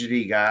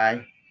fidgety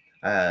guy,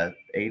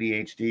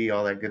 ADHD,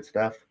 all that good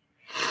stuff.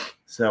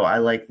 So I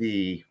like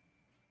the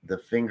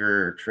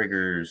finger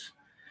triggers,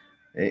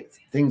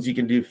 things you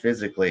can do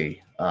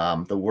physically.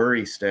 The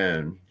worry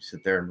stone, you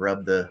sit there and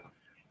rub the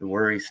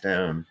worry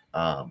stone.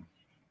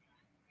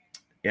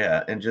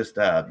 Yeah, and just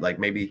like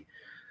maybe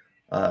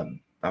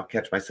I'll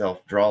catch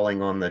myself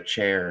drawing on the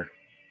chair,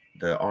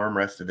 the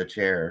armrest of the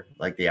chair,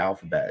 like the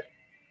alphabet,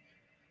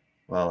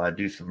 while I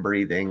do some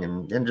breathing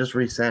and just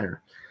recenter.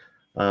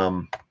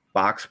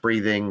 Box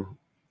breathing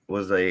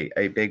was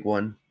a big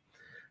one.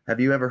 Have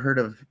you ever heard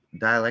of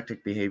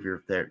dialectic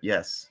behavior therapy?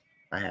 Yes,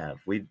 I have.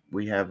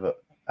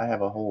 I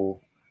have a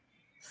whole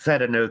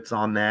set of notes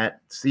on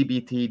that.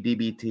 CBT,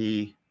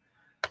 DBT,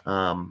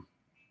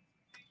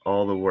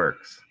 all the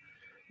works.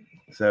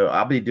 So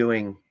I'll be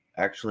doing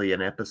actually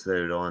an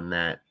episode on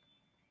that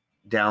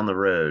down the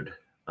road.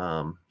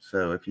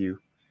 So if you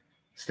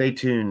stay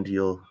tuned,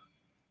 you'll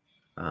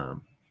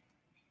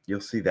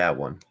see that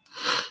one.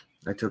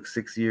 I took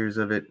 6 years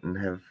of it and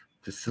have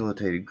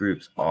facilitated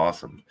groups.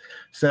 Awesome.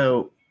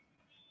 So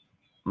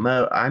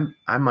Mo,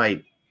 I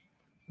might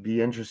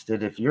be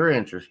interested, if you're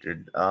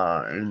interested,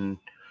 in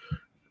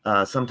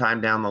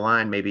sometime down the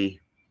line, maybe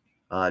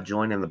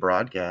join in the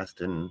broadcast,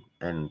 and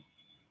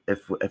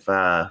if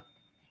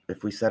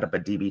we set up a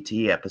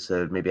DBT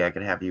episode, maybe I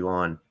could have you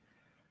on,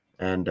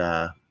 and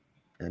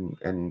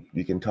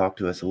you can talk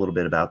to us a little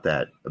bit about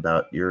that,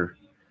 about your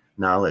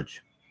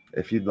knowledge.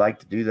 If you'd like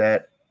to do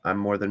that, I'm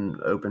more than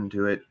open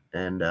to it.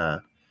 And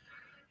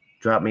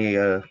drop me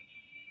a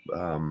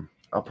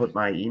I'll put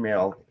my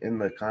email in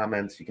the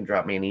comments. You can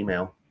drop me an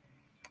email,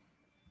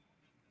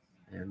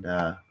 and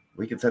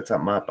we can set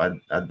something up.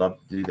 I'd love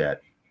to do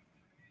that,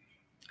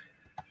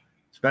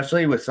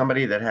 especially with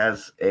somebody that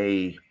has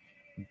a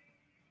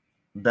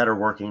better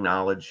working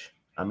knowledge.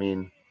 I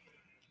mean,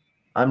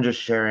 I'm just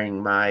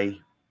sharing my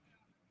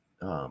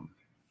what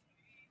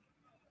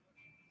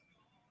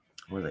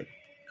do they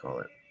call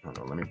it? Hold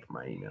on, let me put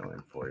my email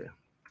in for you.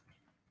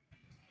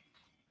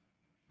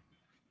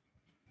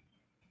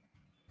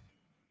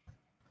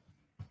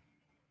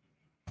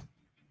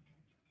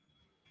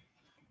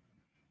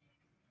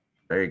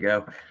 There you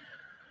go.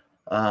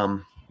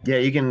 Yeah,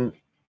 you can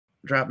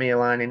drop me a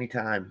line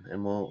anytime,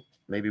 and we'll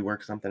maybe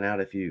work something out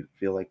if you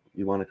feel like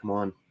you want to come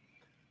on.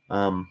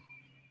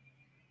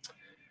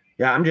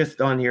 Yeah, I'm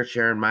just on here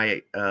sharing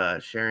my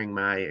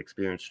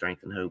experience,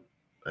 strength, and hope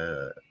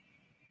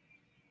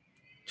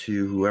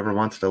to whoever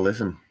wants to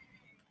listen.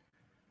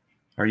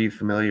 Are you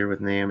familiar with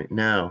NAMI?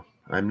 No,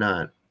 I'm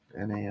not.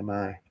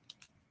 NAMI,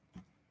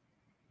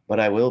 but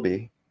I will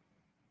be.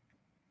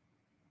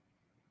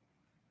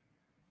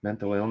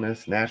 Mental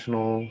illness,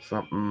 national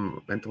something,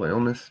 mental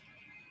illness.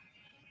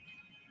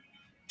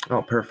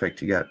 Oh,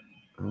 perfect. You got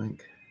a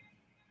link.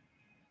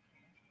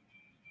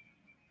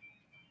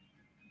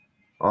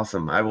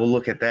 Awesome. I will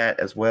look at that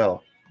as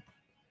well.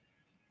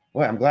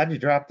 Well, I'm glad you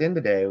dropped in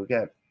today. We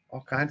got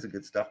all kinds of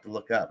good stuff to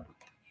look up.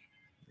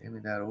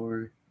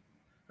 NAMI.org.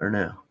 Or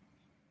no.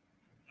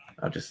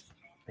 I'll just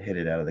hit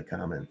it out of the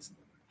comments.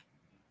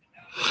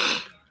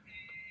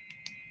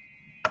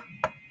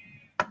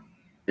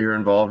 You're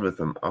involved with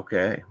them.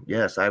 Okay.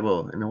 Yes, I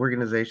will. An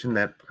organization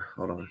that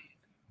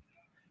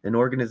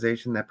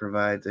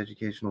provides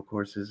educational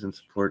courses and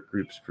support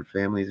groups for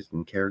families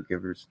and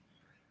caregivers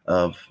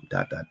of ...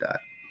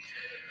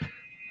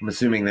 I'm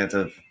assuming that's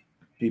of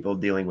people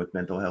dealing with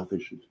mental health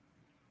issues.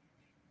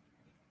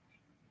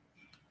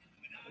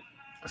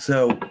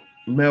 So,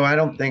 no, I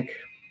don't think,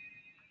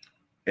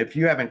 if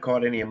you haven't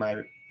caught any of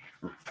my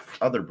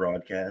other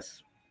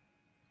broadcasts,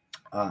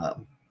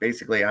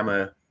 basically I'm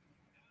a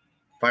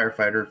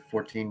firefighter,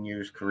 14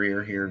 years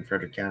career here in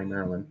Frederick County,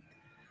 Maryland.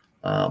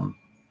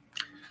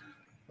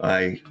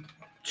 I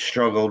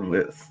struggled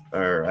with,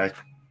 or I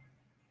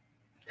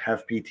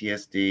have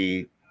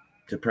PTSD,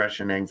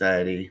 depression,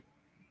 anxiety,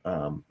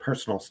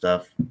 personal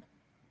stuff,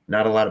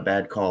 not a lot of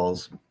bad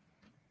calls.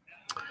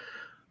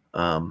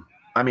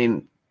 I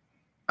mean,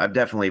 I've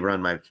definitely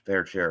run my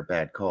fair share of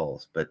bad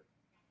calls, but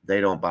they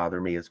don't bother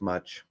me as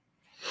much.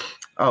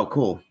 Oh,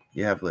 cool.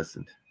 You have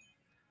listened.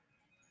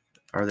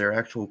 Are there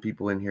actual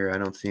people in here? I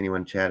don't see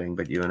anyone chatting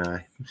but you and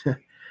I.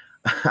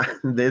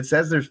 It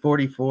says there's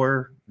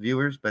 44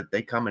 viewers, but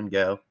they come and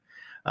go.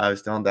 I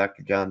was telling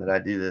Dr. John that I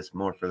do this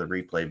more for the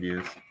replay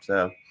views.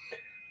 So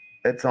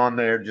it's on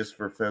there just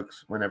for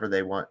folks whenever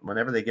they want,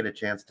 whenever they get a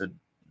chance to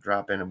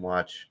drop in and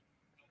watch.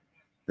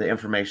 The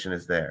information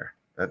is there.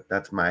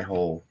 That's my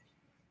whole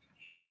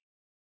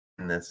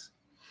in this.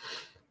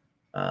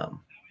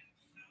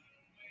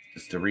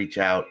 Just to reach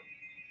out,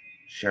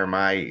 share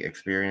my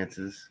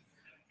experiences,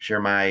 share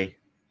my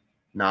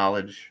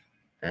knowledge,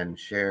 and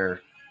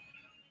share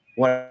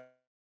what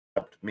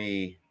helped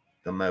me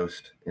the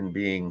most in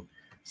being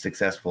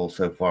successful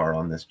so far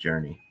on this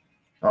journey.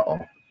 Uh-oh.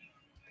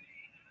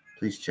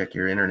 Please check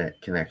your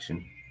internet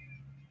connection.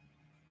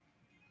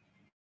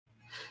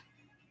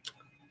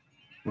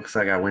 Looks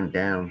like I went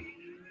down.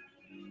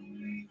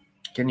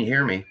 Can you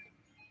hear me?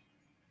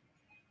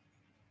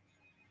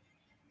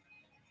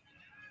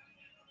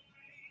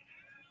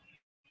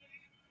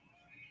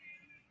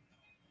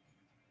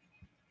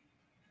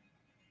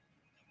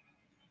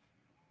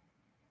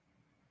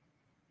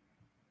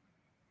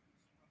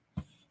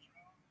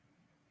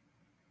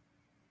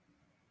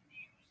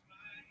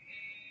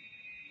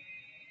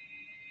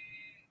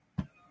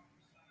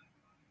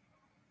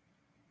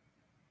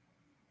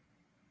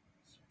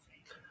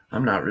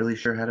 I'm not really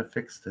sure how to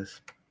fix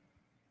this.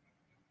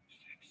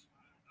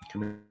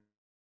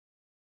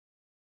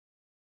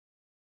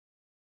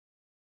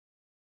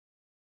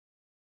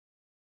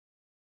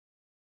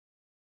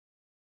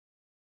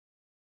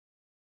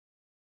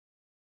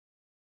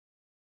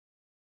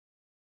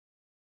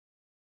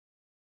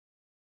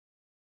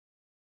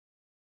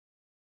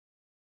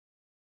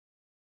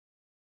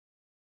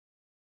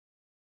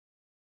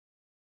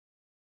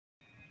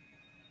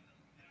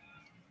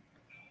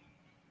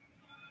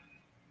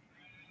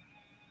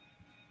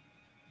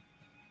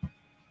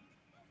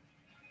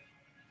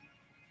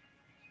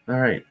 All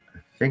right, I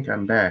think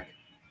I'm back.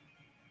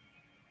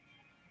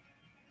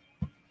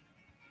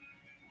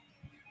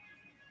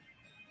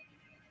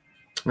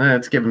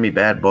 It's giving me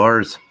bad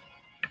bars.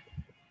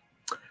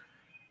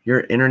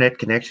 Your internet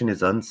connection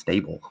is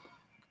unstable.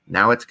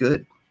 Now it's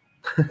good.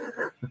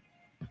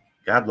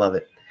 God love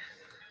it.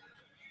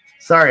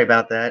 Sorry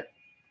about that.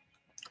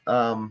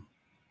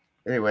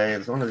 Anyway,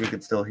 as long as you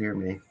can still hear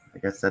me, I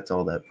guess that's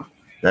all that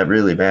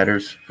really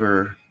matters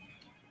for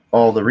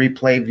all the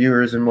replay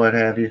viewers and what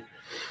have you.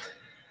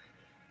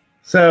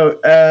 So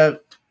at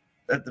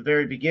the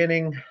very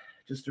beginning,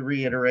 just to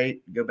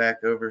reiterate, go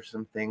back over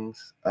some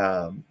things.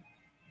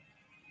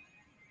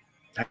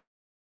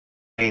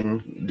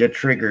 Get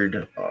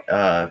triggered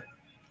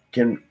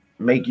can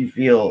make you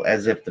feel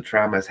as if the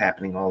trauma is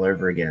happening all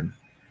over again.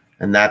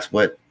 And that's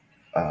what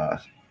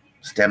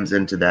stems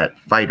into that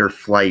fight or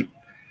flight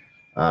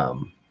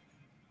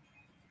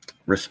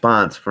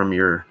response from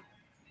your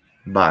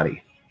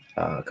body.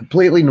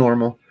 Completely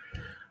normal.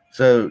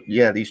 So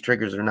yeah, these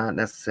triggers are not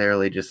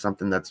necessarily just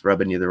something that's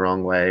rubbing you the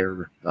wrong way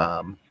or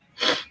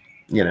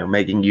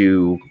making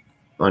you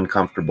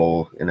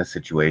uncomfortable in a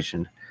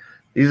situation.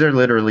 These are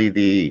literally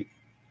the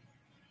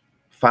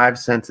 5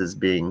 senses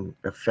being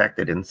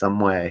affected in some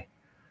way,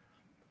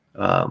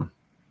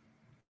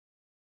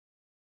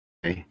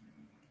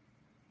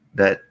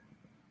 that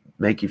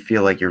make you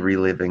feel like you're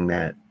reliving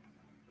that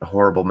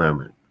horrible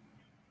moment.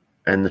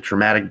 And the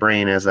traumatic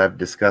brain, as I've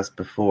discussed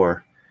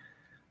before,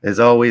 is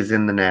always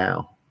in the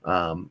now.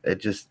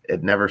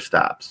 It never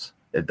stops.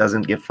 It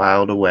doesn't get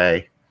filed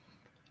away.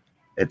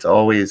 It's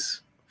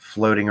always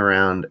floating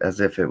around as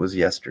if it was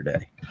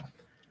yesterday.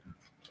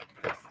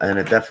 And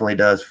it definitely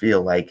does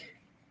feel like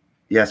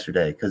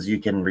yesterday, because you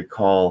can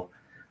recall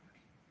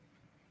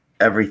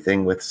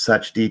everything with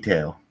such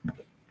detail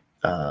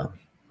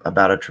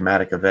about a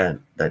traumatic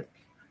event that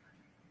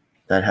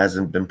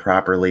hasn't been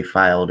properly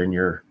filed in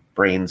your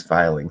brain's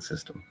filing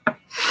system.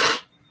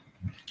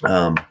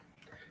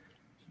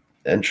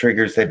 And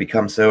triggers, they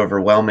become so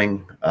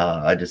overwhelming.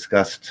 I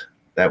discussed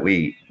that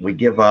we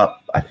give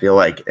up, I feel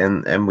like,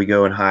 and we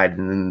go and hide,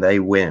 and then they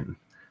win.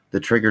 The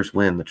triggers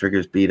win. The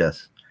triggers beat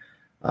us.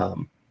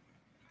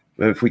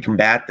 If we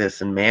combat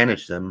this and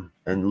manage them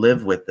and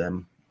live with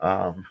them,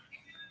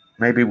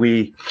 maybe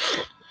we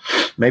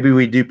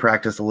do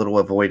practice a little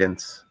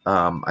avoidance.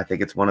 I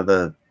think it's one of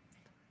the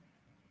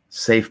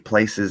safe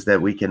places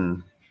that we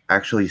can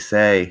actually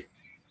say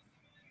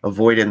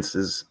avoidance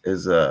is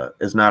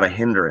not a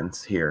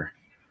hindrance here.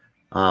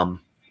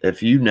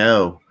 If you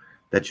know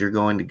that you're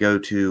going to go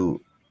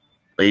to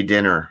a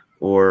dinner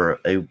or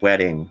a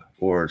wedding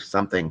or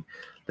something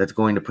that's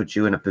going to put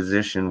you in a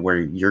position where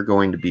you're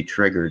going to be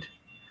triggered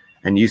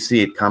and you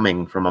see it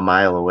coming from a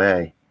mile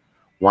away,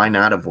 why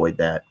not avoid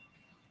that?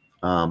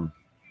 We're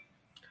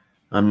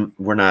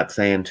not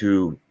saying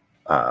to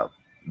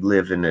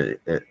live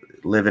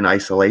in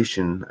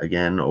isolation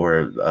again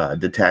or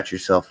detach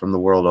yourself from the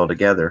world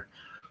altogether.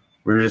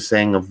 We're just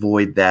saying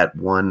avoid that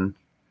one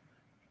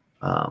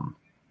time,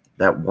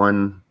 that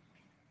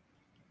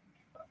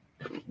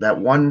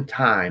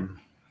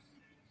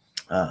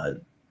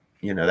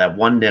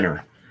one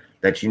dinner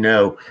that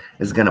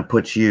is going to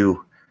put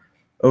you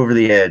over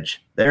the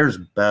edge. There's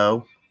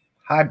Bo.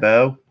 Hi,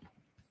 Bo.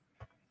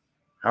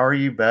 How are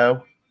you,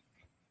 Bo?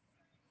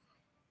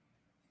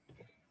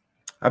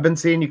 I've been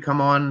seeing you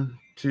come on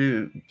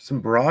to some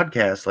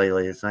broadcasts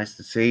lately. It's nice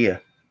to see you.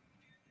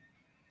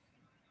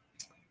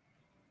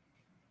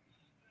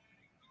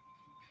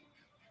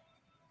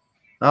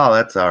 Oh,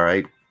 that's all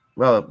right.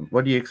 Well,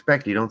 what do you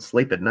expect? You don't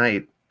sleep at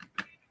night.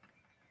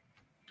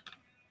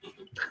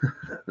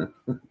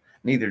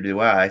 Neither do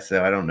I,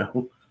 so I don't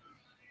know.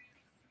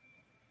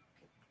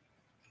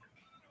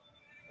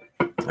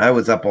 I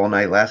was up all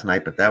night last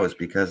night, but that was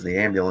because the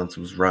ambulance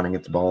was running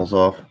its balls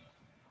off.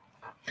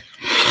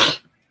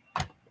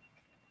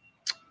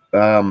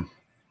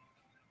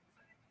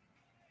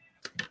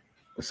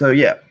 So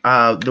yeah,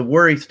 the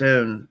worry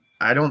stone,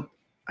 I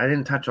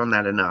didn't touch on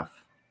that enough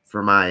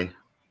for I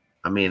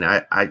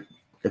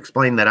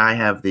explained that I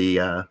have the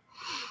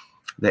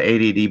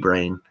ADD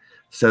brain,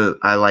 so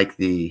I like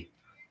the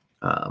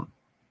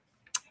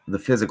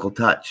physical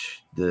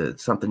touch,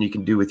 something you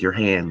can do with your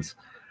hands,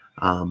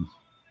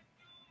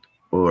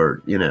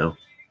 or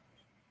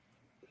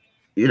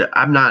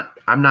I'm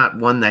not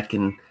one that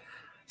can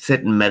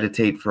sit and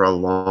meditate for a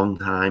long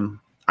time.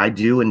 I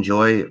do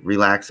enjoy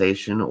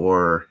relaxation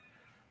or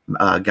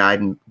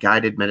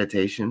guided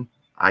meditation.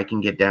 I can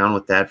get down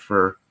with that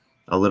for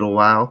a little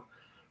while,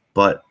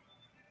 but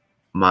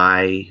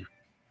my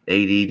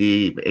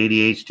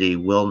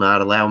ADHD will not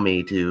allow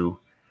me to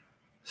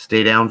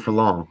stay down for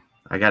long.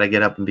 I got to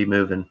get up and be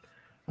moving.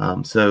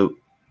 So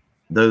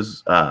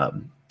those, I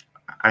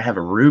have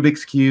a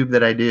Rubik's Cube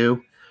that I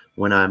do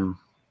when I'm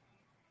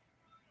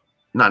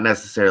not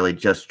necessarily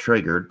just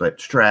triggered,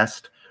 but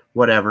stressed,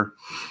 whatever.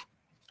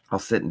 I'll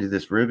sit and do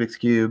this Rubik's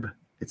Cube.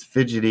 It's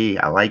fidgety.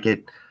 I like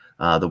it.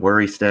 The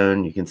worry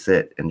stone, you can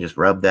sit and just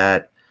rub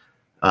that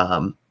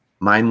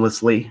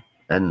mindlessly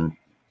and,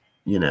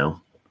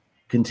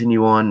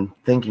 continue on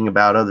thinking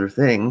about other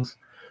things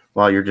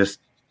while you're just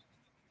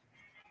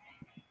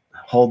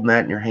holding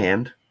that in your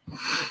hand.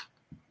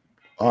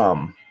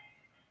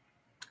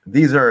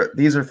 These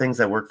are things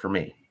that work for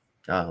me.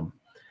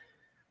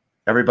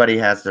 Everybody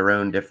has their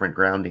own different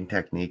grounding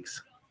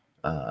techniques,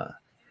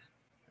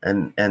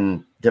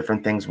 and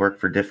different things work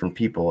for different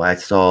people. I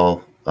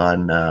saw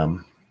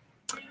on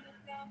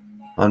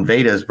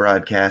Veda's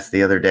broadcast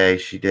the other day,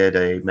 she did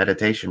a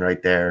meditation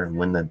right there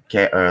when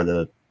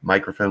the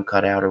microphone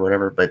cut out or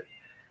whatever. But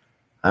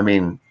I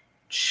mean,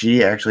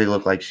 she actually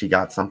looked like she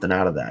got something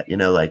out of that,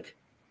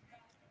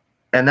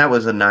 and that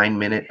was a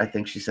 9-minute, I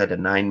think she said a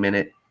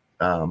 9-minute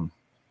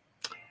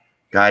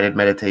guided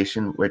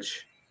meditation,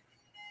 which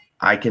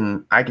I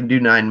can do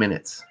 9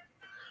 minutes.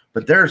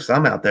 But there are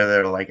some out there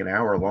that are like an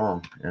hour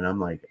long, and I'm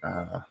like,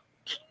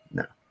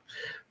 no.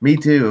 Me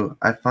too.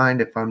 I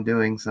find if I'm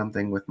doing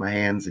something with my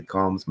hands, it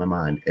calms my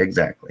mind.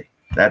 Exactly.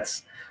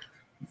 That's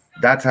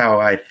how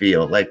I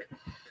feel. Like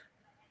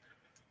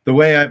the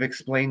way I've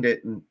explained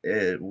it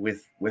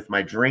with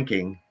my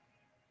drinking,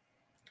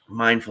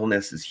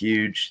 mindfulness is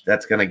huge.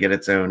 That's going to get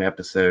its own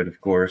episode,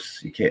 of course.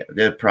 You can't.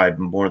 There's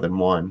probably more than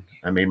one.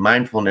 I mean,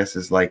 mindfulness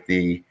is like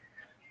the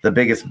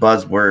biggest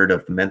buzzword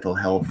of the mental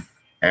health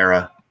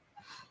era.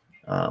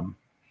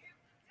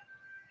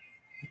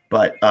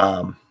 But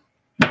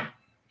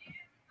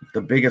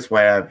the biggest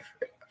way I've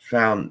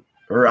found,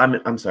 or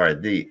I'm sorry,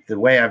 the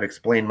way I've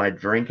explained my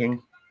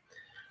drinking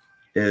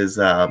is,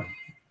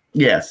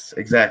 yes,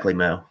 exactly,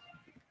 Mo.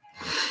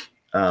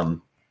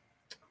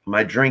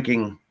 My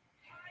drinking,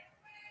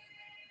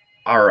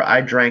 or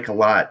I drank a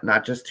lot,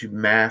 not just to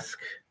mask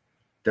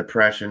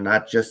depression,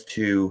 not just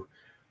to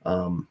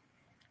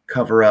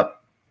cover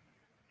up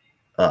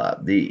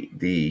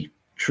the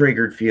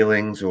triggered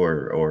feelings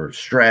or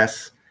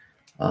stress,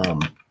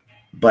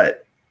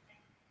 but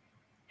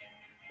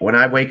when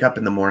I wake up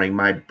in the morning,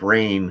 my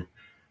brain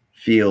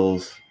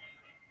feels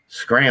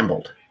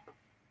scrambled,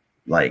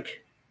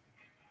 like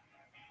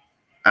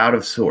out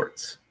of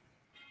sorts,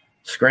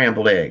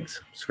 scrambled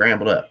eggs,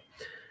 scrambled up.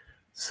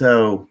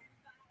 So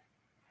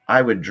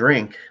I would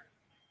drink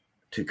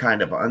to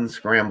kind of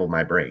unscramble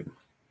my brain,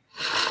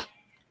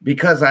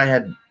 because I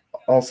had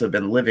also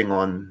been living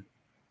on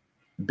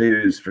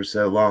booze for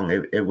so long.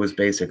 It was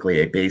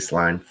basically a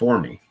baseline for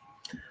me.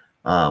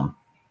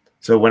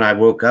 So when I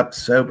woke up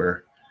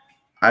sober,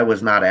 I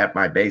was not at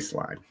my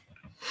baseline.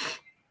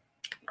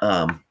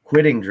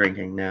 Quitting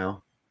drinking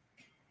now,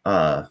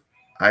 I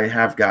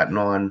have gotten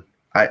on,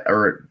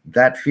 or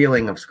that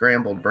feeling of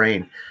scrambled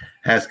brain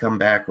has come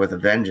back with a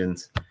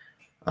vengeance.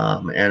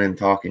 And in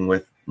talking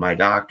with my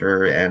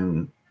doctor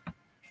and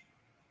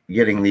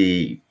getting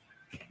the,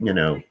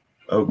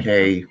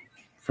 okay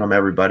from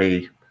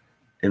everybody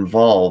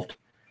involved,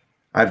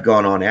 I've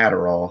gone on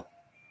Adderall,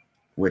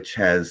 which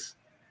has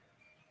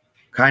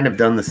kind of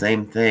done the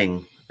same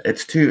thing.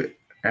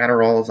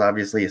 Adderall is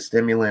obviously a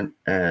stimulant,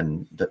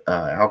 and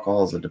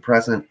alcohol is a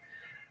depressant.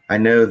 I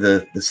know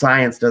the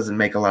science doesn't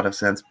make a lot of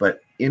sense, but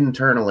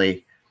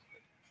internally,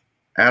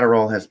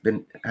 Adderall has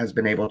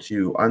been able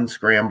to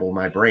unscramble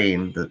my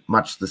brain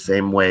much the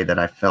same way that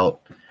I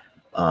felt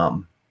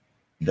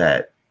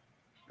that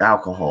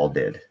alcohol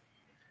did.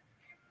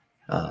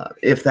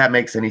 If that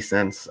makes any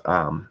sense.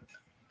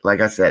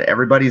 Like I said,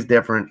 everybody's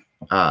different,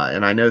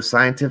 and I know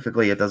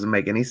scientifically it doesn't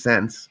make any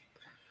sense.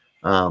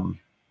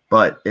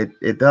 But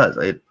it does.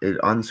 It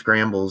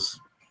unscrambles,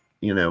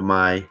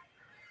 my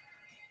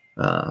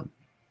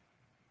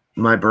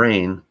my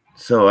brain,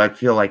 so I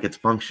feel like it's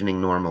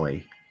functioning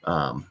normally.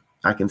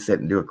 I can sit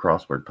and do a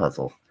crossword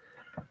puzzle.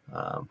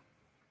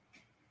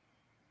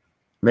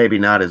 Maybe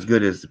not as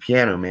good as the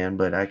Piano Man,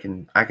 but I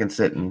can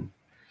sit and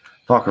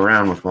fuck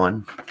around with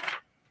one.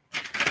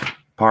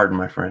 Pardon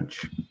my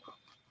French.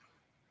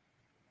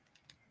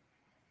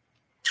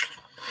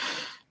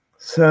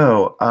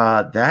 So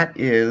that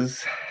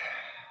is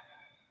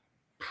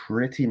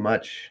pretty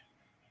much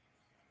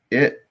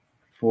it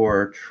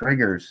for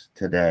triggers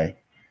today.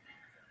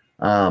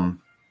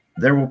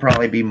 There will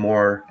probably be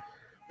more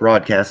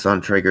broadcasts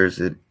on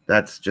triggers.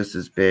 That's just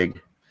as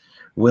big.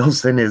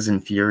 Wilson is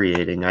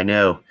infuriating, I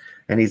know,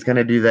 and he's going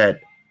to do that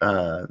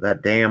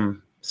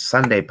damn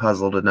Sunday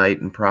puzzle tonight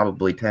in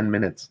probably 10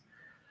 minutes.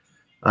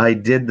 I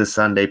did the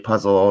Sunday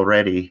puzzle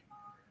already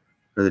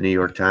for the New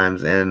York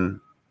Times, and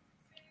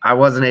I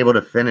wasn't able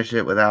to finish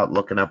it without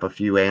looking up a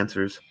few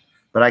answers,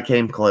 but I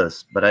came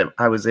close. But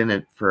I was in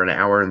it for an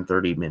hour and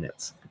 30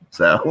 minutes.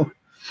 So,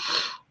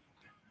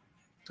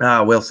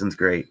 Wilson's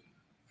great.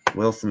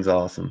 Wilson's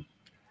awesome.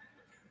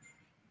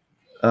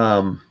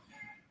 All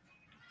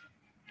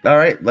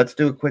right, let's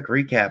do a quick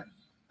recap.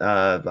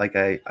 Like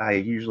I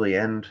usually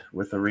end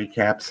with a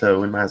recap,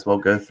 so we might as well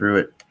go through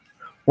it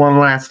one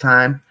last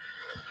time.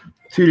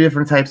 2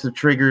 different types of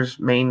triggers,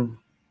 main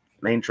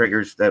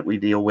triggers that we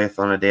deal with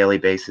on a daily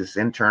basis: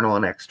 internal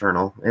and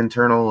external.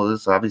 Internal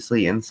is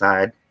obviously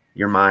inside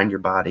your mind, your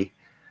body.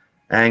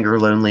 Anger,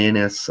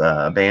 loneliness,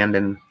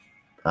 abandon,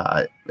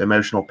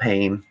 emotional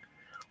pain,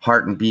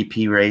 heart and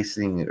BP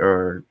racing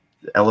or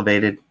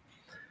elevated,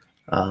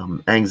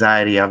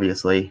 anxiety,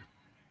 obviously,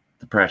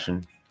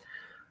 depression.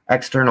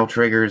 External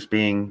triggers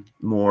being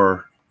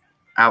more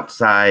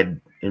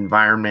outside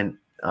environment,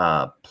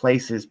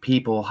 places,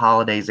 people,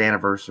 holidays,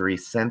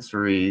 anniversaries,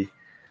 sensory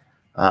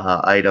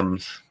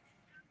items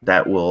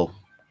that will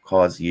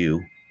cause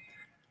you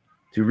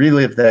to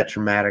relive that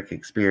traumatic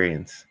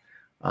experience.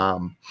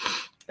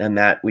 And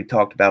that we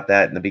talked about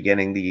that in the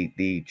beginning.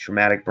 The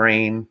traumatic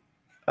brain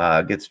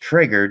gets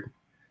triggered,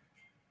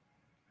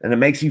 and it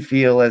makes you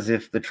feel as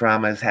if the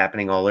trauma is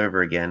happening all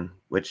over again,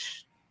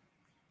 which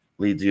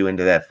leads you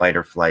into that fight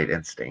or flight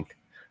instinct.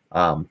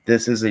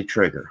 This is a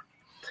trigger.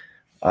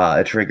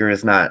 A trigger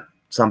is not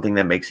something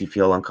that makes you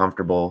feel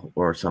uncomfortable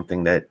or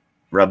something that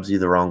rubs you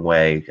the wrong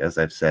way, as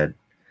I've said.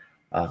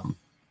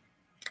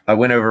 I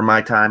went over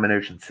my time in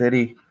Ocean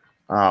City.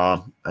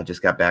 I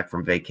just got back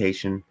from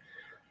vacation.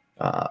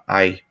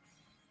 I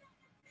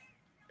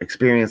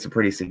experienced a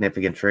pretty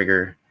significant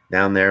trigger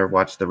down there,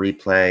 watched the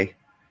replay,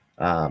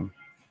 and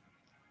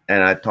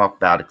I talked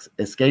about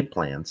escape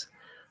plans.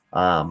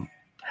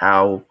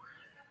 How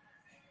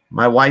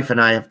my wife and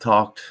I have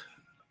talked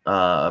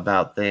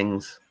about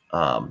things.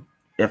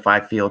 If I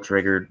feel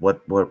triggered,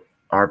 what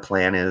our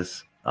plan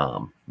is.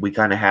 We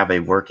kind of have a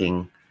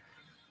working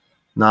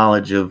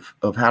knowledge of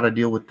how to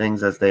deal with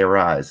things as they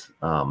arise.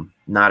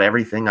 Not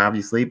everything,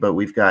 obviously, but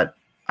we've got,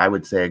 I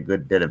would say, a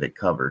good bit of it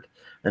covered,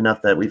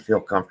 enough that we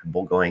feel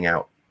comfortable going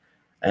out.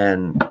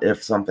 And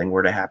if something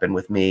were to happen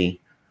with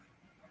me,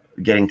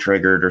 getting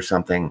triggered or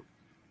something,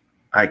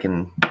 I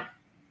can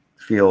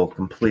feel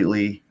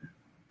completely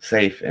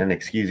safe and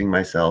excusing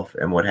myself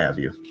and what have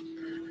you.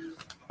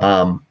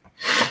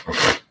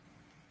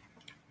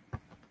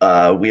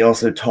 We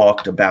also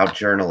talked about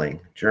journaling.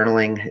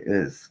 Journaling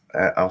is,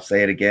 I'll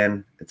say it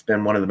again, it's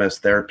been one of the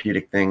most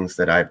therapeutic things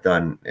that I've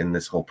done in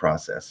this whole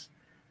process.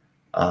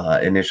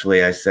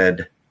 Initially, I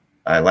said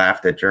I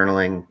laughed at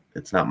journaling.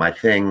 It's not my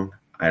thing.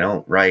 I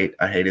don't write.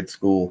 I hated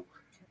school,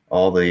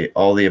 all the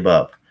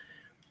above.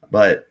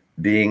 But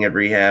being at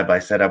rehab, I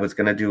said I was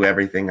going to do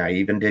everything. I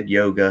even did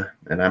yoga,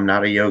 and I'm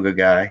not a yoga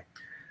guy.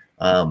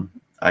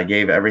 I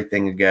gave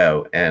everything a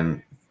go,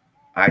 and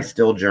I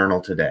still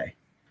journal today.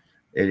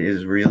 It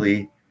is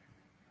really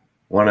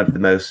one of the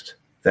most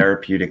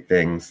therapeutic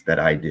things that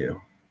I do.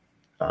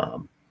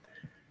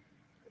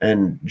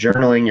 And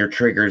journaling your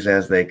triggers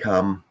as they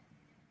come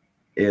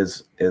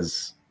is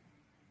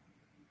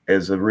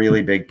a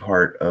really big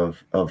part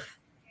of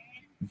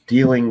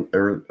dealing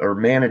or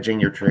managing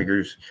your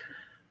triggers,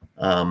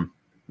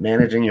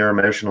 managing your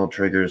emotional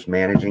triggers,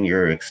 managing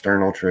your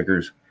external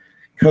triggers,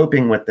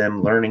 coping with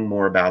them, learning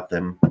more about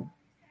them.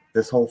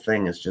 This whole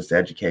thing is just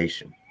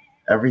education.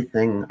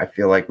 Everything I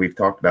feel like we've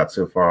talked about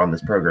so far on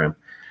this program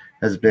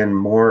has been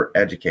more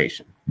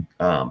education.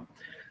 So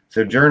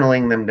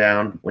journaling them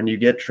down. When you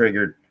get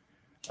triggered,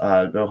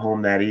 go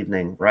home that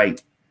evening,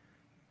 write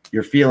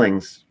your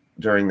feelings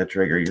during the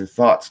trigger, your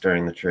thoughts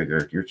during the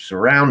trigger, your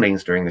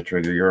surroundings during the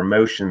trigger, your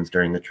emotions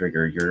during the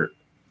trigger, your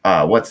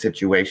what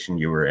situation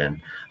you were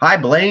in. Hi,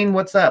 Blaine.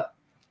 What's up?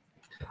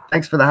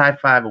 Thanks for the high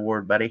five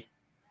award, buddy.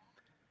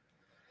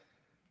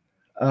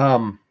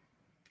 And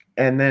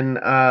then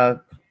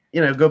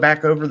go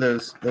back over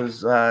those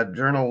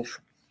journal,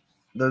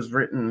 those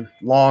written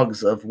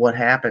logs of what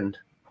happened,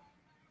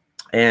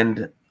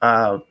 and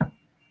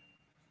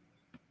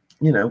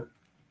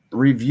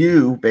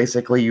review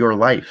basically your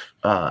life.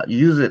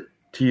 Use it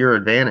to your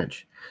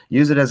advantage.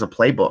 Use it as a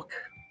playbook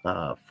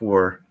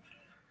for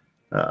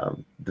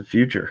the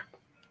future.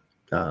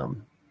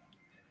 And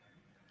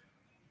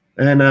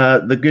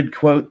the good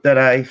quote that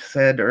I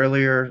said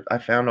earlier, I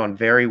found on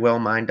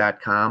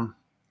verywellmind.com.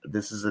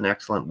 This is an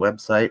excellent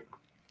website.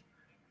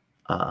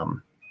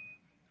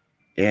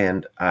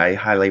 And I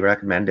highly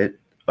recommend it.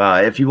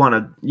 If you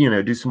want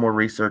to, do some more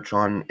research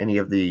on any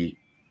of the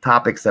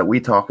topics that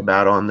we talk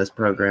about on this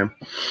program.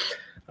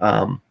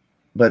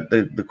 But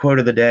the quote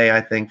of the day,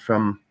 I think,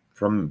 from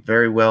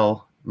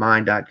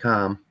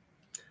verywellmind.com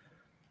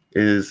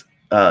is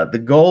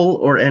the goal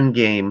or end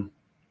game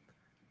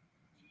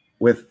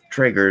with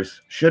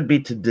triggers should be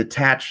to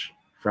detach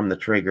from the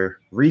trigger,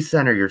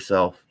 recenter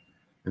yourself,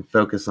 and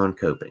focus on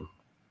coping.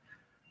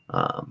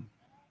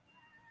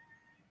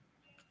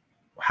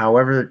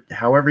 However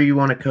you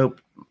want to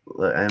cope,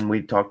 and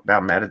we talked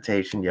about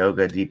meditation,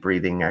 yoga, deep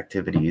breathing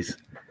activities,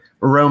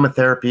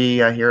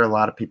 aromatherapy. I hear a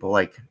lot of people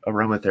like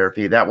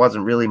aromatherapy. That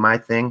wasn't really my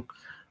thing,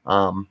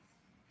 but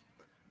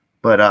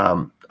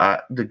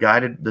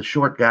the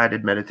short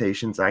guided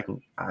meditations I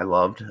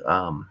loved.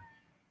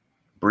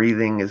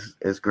 Breathing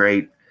is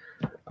great.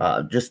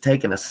 Just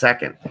taking a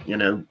second,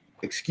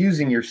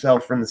 excusing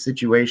yourself from the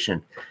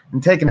situation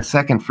and taking a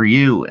second for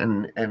you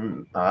and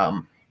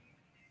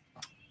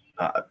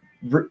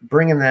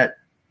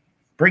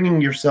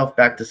bringing yourself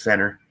back to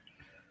center.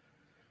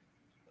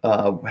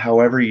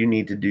 However you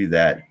need to do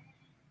that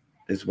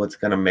is what's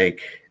going to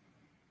make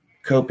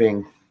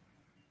coping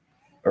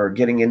or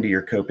getting into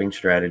your coping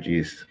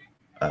strategies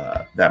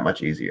that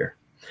much easier.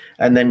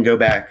 And then go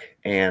back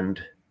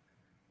and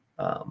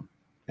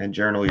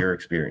journal your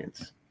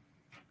experience,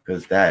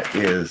 because that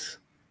is,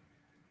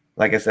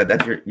 like I said,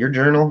 that's your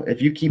journal.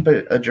 If you keep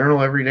a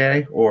journal every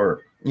day,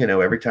 or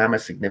every time a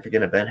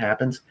significant event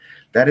happens,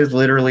 that is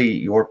literally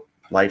your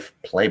life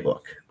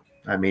playbook.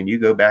 I mean, you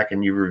go back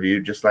and you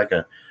review, just like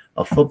a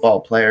football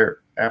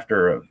player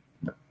after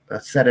a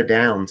set of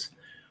downs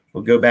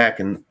will go back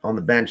and on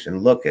the bench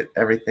and look at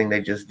everything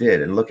they just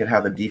did, and look at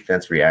how the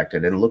defense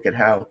reacted, and look at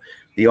how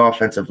the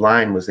offensive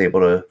line was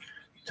able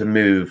to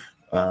move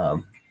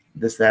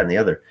this, that, and the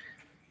other.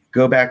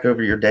 Go back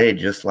over your day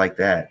just like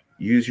that.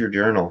 Use your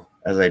journal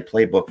as a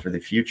playbook for the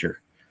future.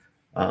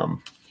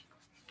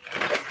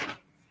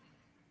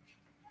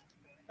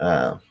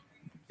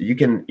 You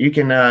can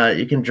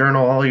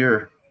journal all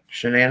your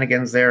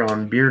shenanigans there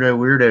on Beardo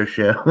Weirdo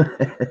Show.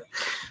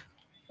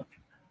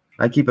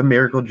 I keep a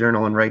miracle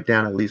journal and write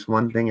down at least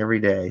one thing every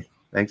day.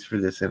 Thanks for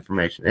this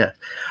information. Yeah.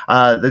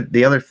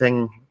 The other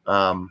thing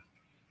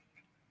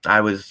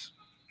I was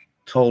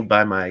told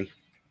by my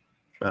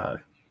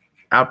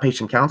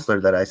outpatient counselor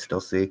that I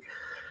still see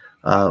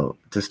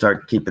to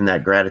start keeping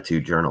that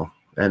gratitude journal.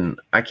 And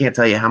I can't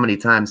tell you how many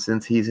times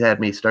since he's had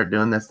me start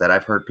doing this that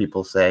I've heard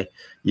people say,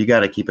 you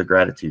got to keep a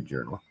gratitude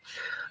journal.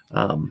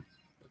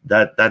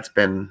 That's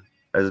been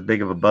as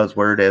big of a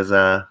buzzword as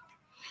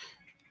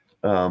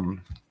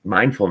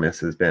mindfulness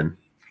has been,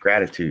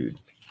 gratitude.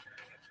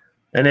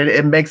 And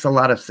it makes a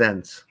lot of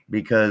sense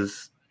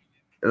because,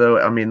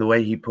 I mean, the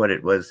way he put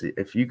it was,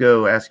 if you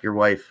go ask your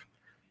wife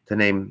to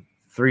name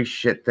 3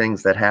 shit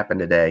things that happened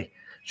today,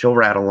 she'll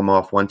rattle them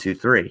off 1, 2,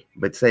 3.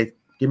 But say,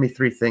 give me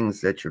 3 things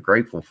that you're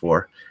grateful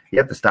for. You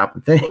have to stop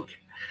and think.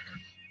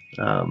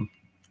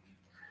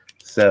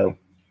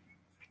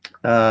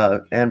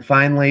 And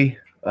finally,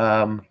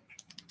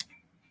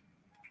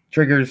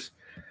 triggers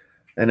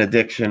and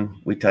addiction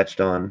we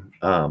touched on.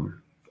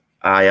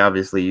 I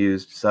obviously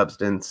used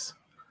substance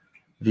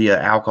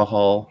via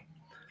alcohol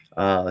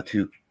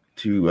to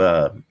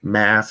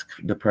mask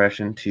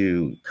depression,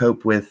 to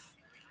cope with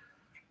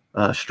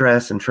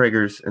stress and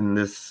triggers, and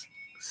this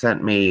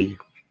sent me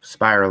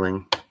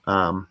spiraling.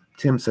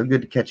 Tim, so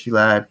good to catch you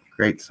live.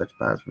 Great, such a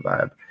positive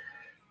vibe.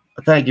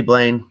 Thank you,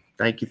 Blaine.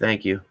 Thank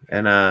you.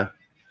 And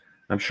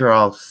I'm sure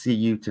I'll see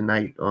you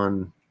tonight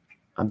on.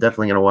 I'm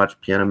definitely gonna watch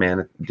Piano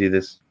Man do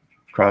this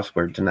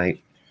crossword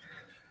tonight.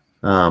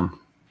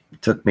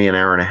 It took me an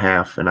hour and a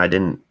half, and I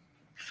didn't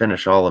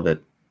finish all of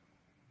it.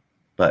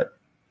 But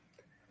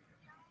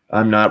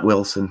I'm not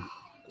Wilson.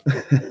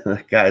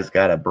 That guy's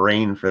got a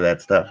brain for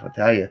that stuff. I'll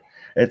tell you,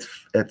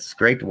 it's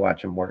great to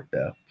watch him work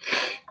though.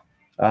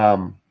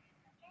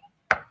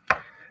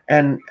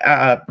 And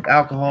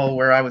alcohol,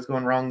 where I was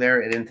going wrong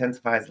there, it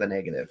intensifies the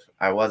negative.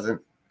 I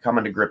wasn't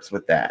coming to grips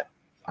with that.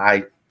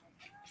 I,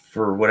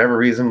 for whatever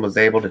reason, was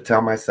able to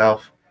tell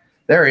myself,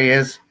 there he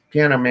is,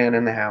 Piano Man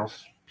in the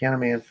house, Piano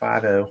Man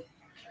 5-0.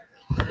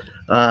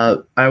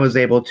 I was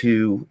able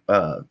to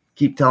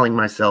keep telling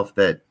myself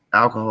that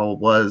alcohol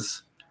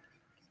was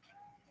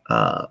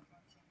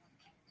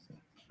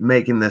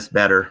making this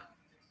better,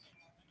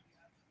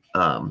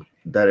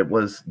 that it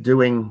was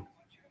doing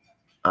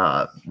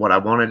what I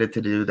wanted it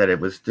to do, that it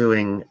was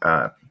doing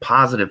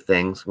positive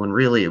things, when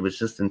really it was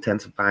just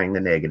intensifying the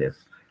negative.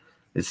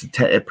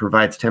 It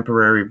provides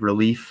temporary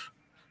relief.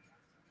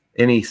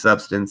 Any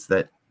substance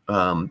that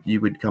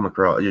you would come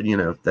across,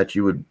 that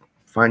you would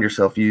find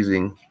yourself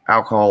using,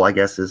 alcohol, I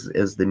guess,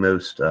 is the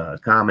most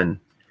common.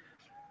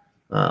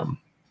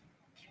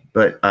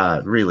 But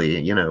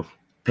really,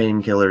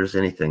 painkillers,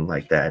 anything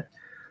like that.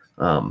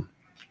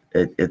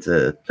 It's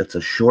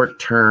a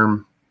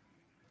short-term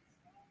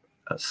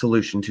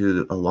solution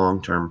to a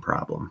long-term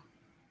problem.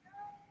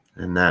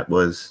 And that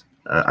was,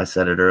 I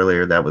said it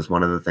earlier, that was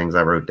one of the things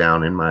I wrote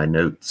down in my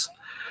notes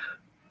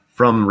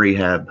from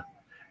rehab,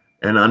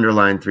 and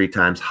underlined 3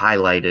 times,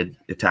 highlighted,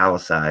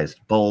 italicized,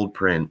 bold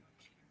print.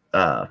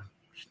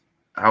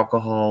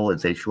 Alcohol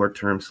is a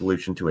short-term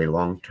solution to a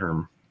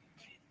long-term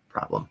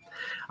problem.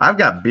 I've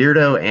got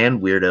Beardo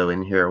and Weirdo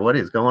in here. What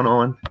is going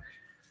on?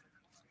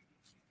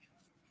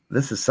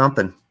 This is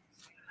something.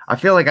 I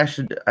feel like I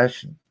should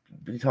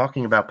be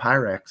talking about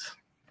Pyrex.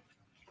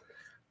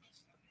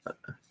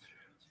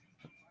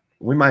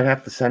 We might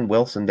have to send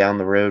Wilson down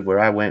the road where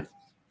I went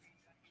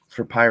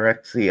for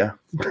pyrexia.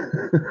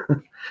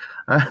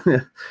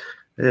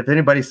 If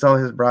anybody saw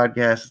his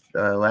broadcast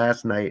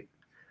last night,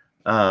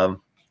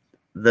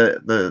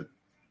 the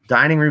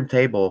dining room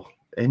table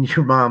in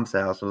your mom's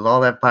house was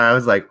all that pie. I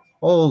was like,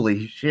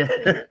 holy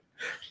shit.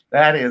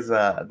 That's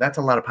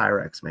a lot of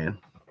Pyrex, man.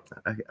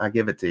 I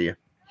give it to you.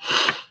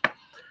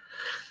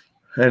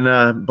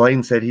 And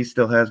Blaine said he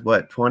still has,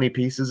 20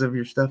 pieces of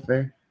your stuff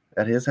there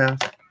at his house?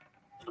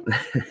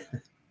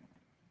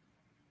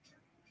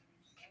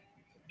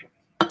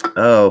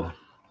 Oh,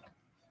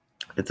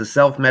 it's a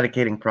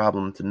self-medicating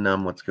problem to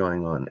numb what's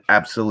going on.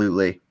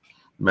 Absolutely.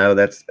 No,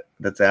 that's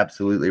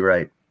absolutely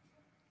right.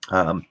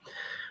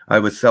 I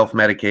was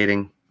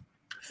self-medicating,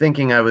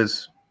 thinking I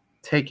was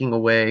taking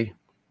away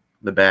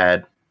the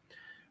bad,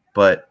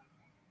 but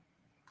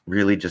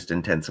really just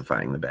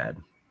intensifying the bad.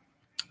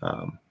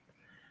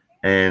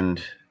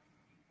 And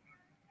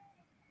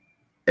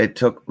it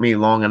took me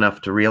long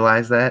enough to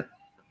realize that,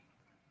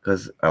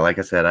 because like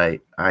I said,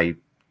 I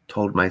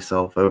told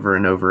myself over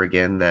and over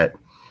again that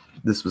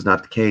this was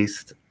not the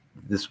case.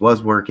 This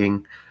was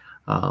working.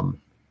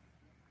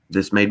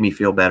 This made me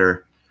feel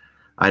better.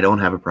 I don't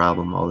have a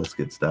problem, all this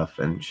good stuff.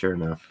 And sure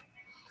enough,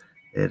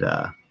 it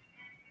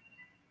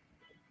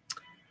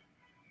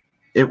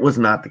was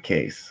not the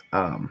case.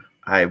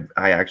 I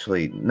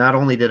actually, not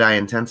only did I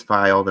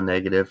intensify all the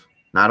negative,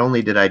 not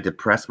only did I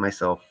depress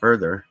myself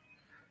further,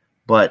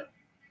 but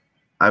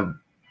I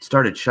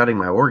started shutting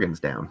my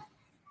organs down.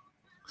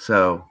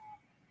 So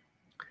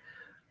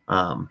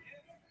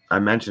I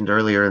mentioned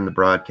earlier in the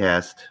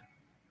broadcast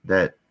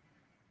that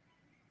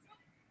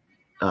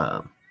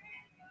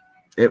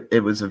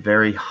it was a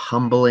very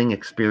humbling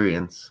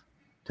experience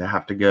to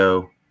have to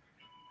go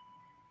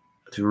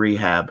to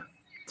rehab,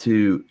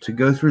 to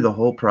go through the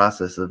whole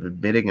process of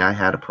admitting I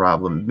had a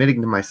problem,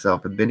 admitting to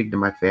myself, admitting to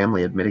my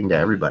family, admitting to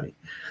everybody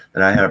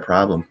that I had a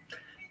problem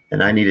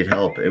and I needed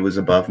help. It was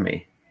above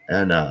me.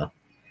 And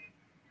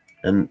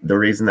the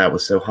reason that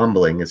was so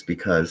humbling is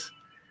because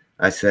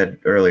I said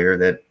earlier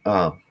that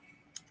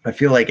I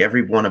feel like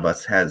every one of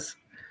us has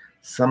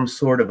some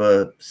sort of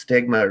a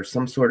stigma or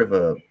some sort of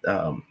a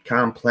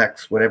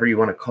complex, whatever you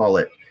want to call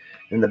it,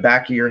 in the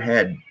back of your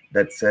head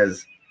that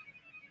says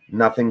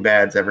nothing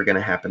bad's ever going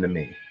to happen to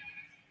me.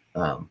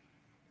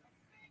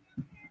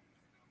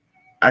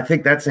 I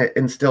think that's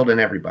instilled in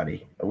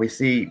everybody. We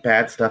see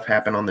bad stuff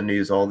happen on the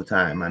news all the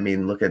time. I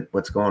mean, look at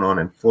what's going on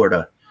in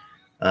Florida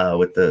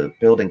with the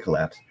building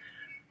collapse.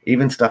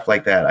 Even stuff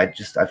like that.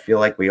 I feel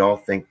like we all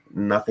think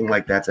nothing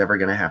like that's ever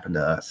going to happen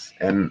to us.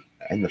 And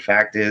the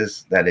fact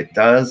is that it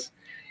does.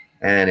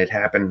 And it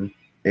happened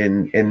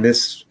in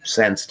this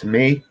sense to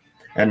me.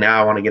 And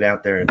now I want to get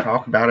out there and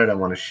talk about it. I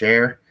want to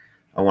share.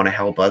 I want to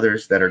help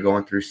others that are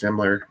going through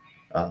similar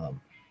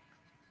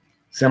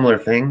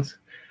things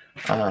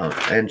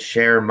and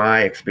share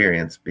my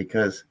experience,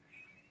 because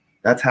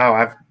that's how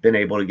I've been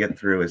able to get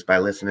through, is by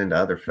listening to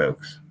other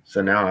folks.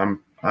 So now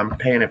I'm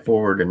paying it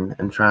forward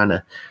and trying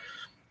to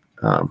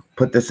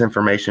put this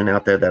information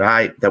out there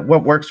that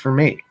what works for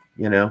me,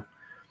 you know.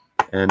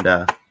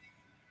 And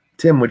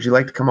Tim, would you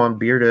like to come on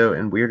Beardo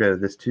and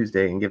Weirdo this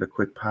Tuesday and give a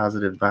quick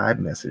positive vibe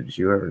message?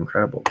 You are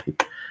incredible.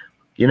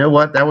 You know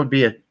what? That would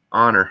be an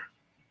honor.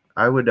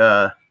 I would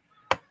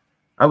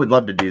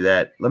love to do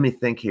that. Let me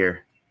think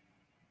here.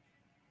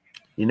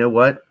 You know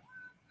what?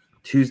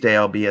 Tuesday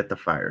I'll be at the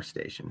fire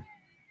station.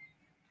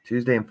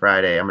 Tuesday and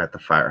Friday I'm at the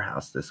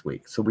firehouse this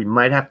week. So we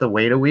might have to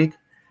wait a week.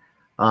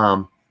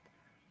 I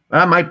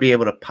might be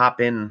able to pop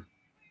in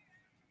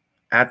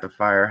at the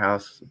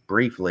firehouse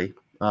briefly.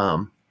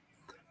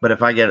 But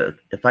if I get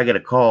a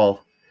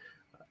call,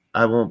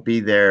 I won't be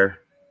there.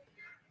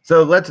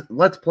 So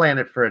let's plan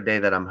it for a day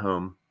that I'm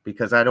home,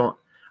 because I don't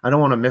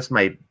want to miss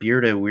my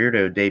Beardo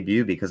Weirdo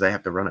debut because I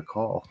have to run a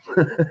call.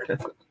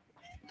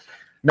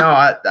 No,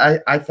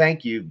 I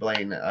thank you,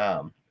 Blaine,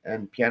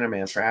 and Piano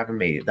Man, for having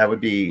me. That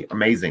would be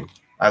amazing.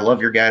 I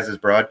love your guys'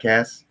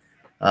 broadcasts.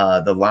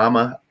 The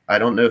llama, I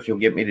don't know if you'll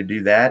get me to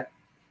do that.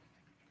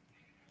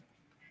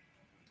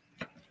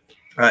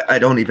 I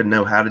don't even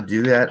know how to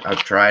do that.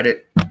 I've tried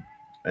it,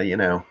 you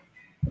know.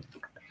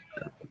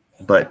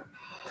 But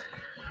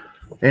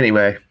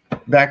anyway,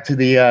 back to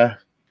the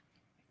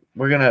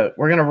we're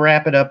gonna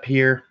wrap it up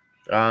here.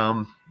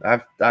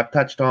 I've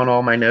touched on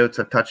all my notes.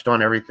 I've touched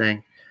on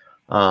everything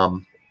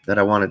that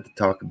I wanted to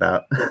talk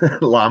about.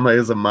 Llama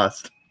is a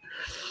must.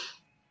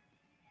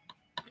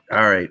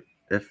 All right.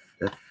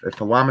 If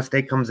a llama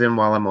steak comes in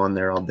while I'm on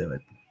there, I'll do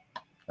it.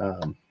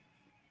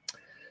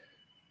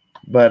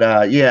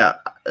 Yeah.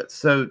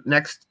 So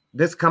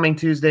this coming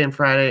Tuesday and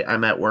Friday,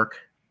 I'm at work.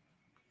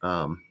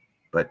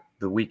 But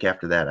the week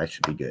after that, I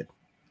should be good.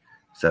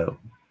 So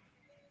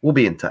we'll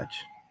be in touch.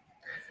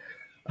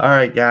 All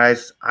right,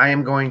 guys. I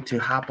am going to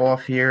hop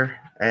off here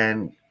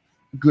and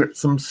get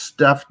some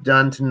stuff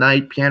done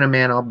tonight. Piano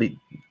Man, I'll be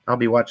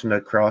watching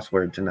the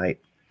crossword tonight.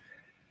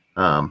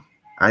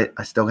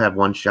 I still have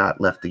one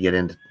shot left to get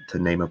into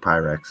Name a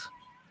Pyrex.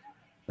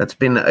 That's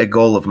been a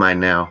goal of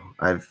mine now.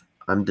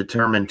 I'm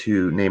determined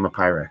to name a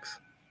Pyrex.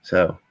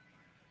 So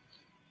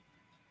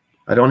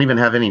I don't even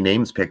have any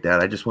names picked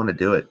out. I just want to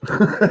do it.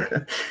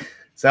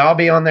 So I'll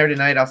be on there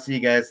tonight. I'll see you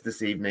guys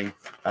this evening.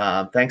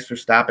 Thanks for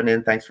stopping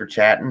in. Thanks for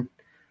chatting.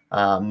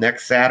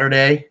 Next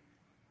Saturday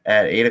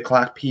at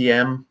 8:00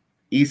 p.m.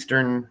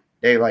 Eastern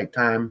Daylight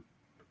Time,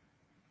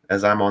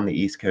 as I'm on the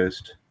East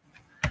Coast,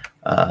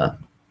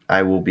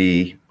 I will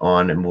be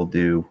on and we'll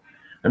do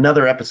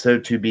another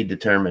episode to be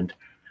determined.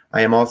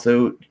 I am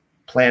also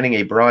planning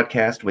a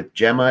broadcast with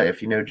Gemma.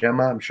 If you know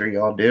Gemma, I'm sure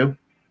you all do.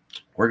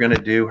 We're going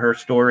to do her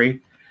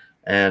story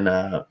and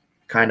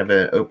kind of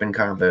an open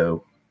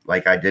convo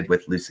like I did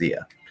with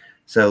Lucia.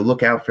 So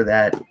look out for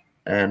that.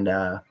 And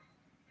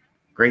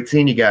great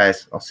seeing you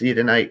guys. I'll see you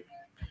tonight.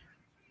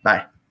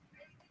 Bye.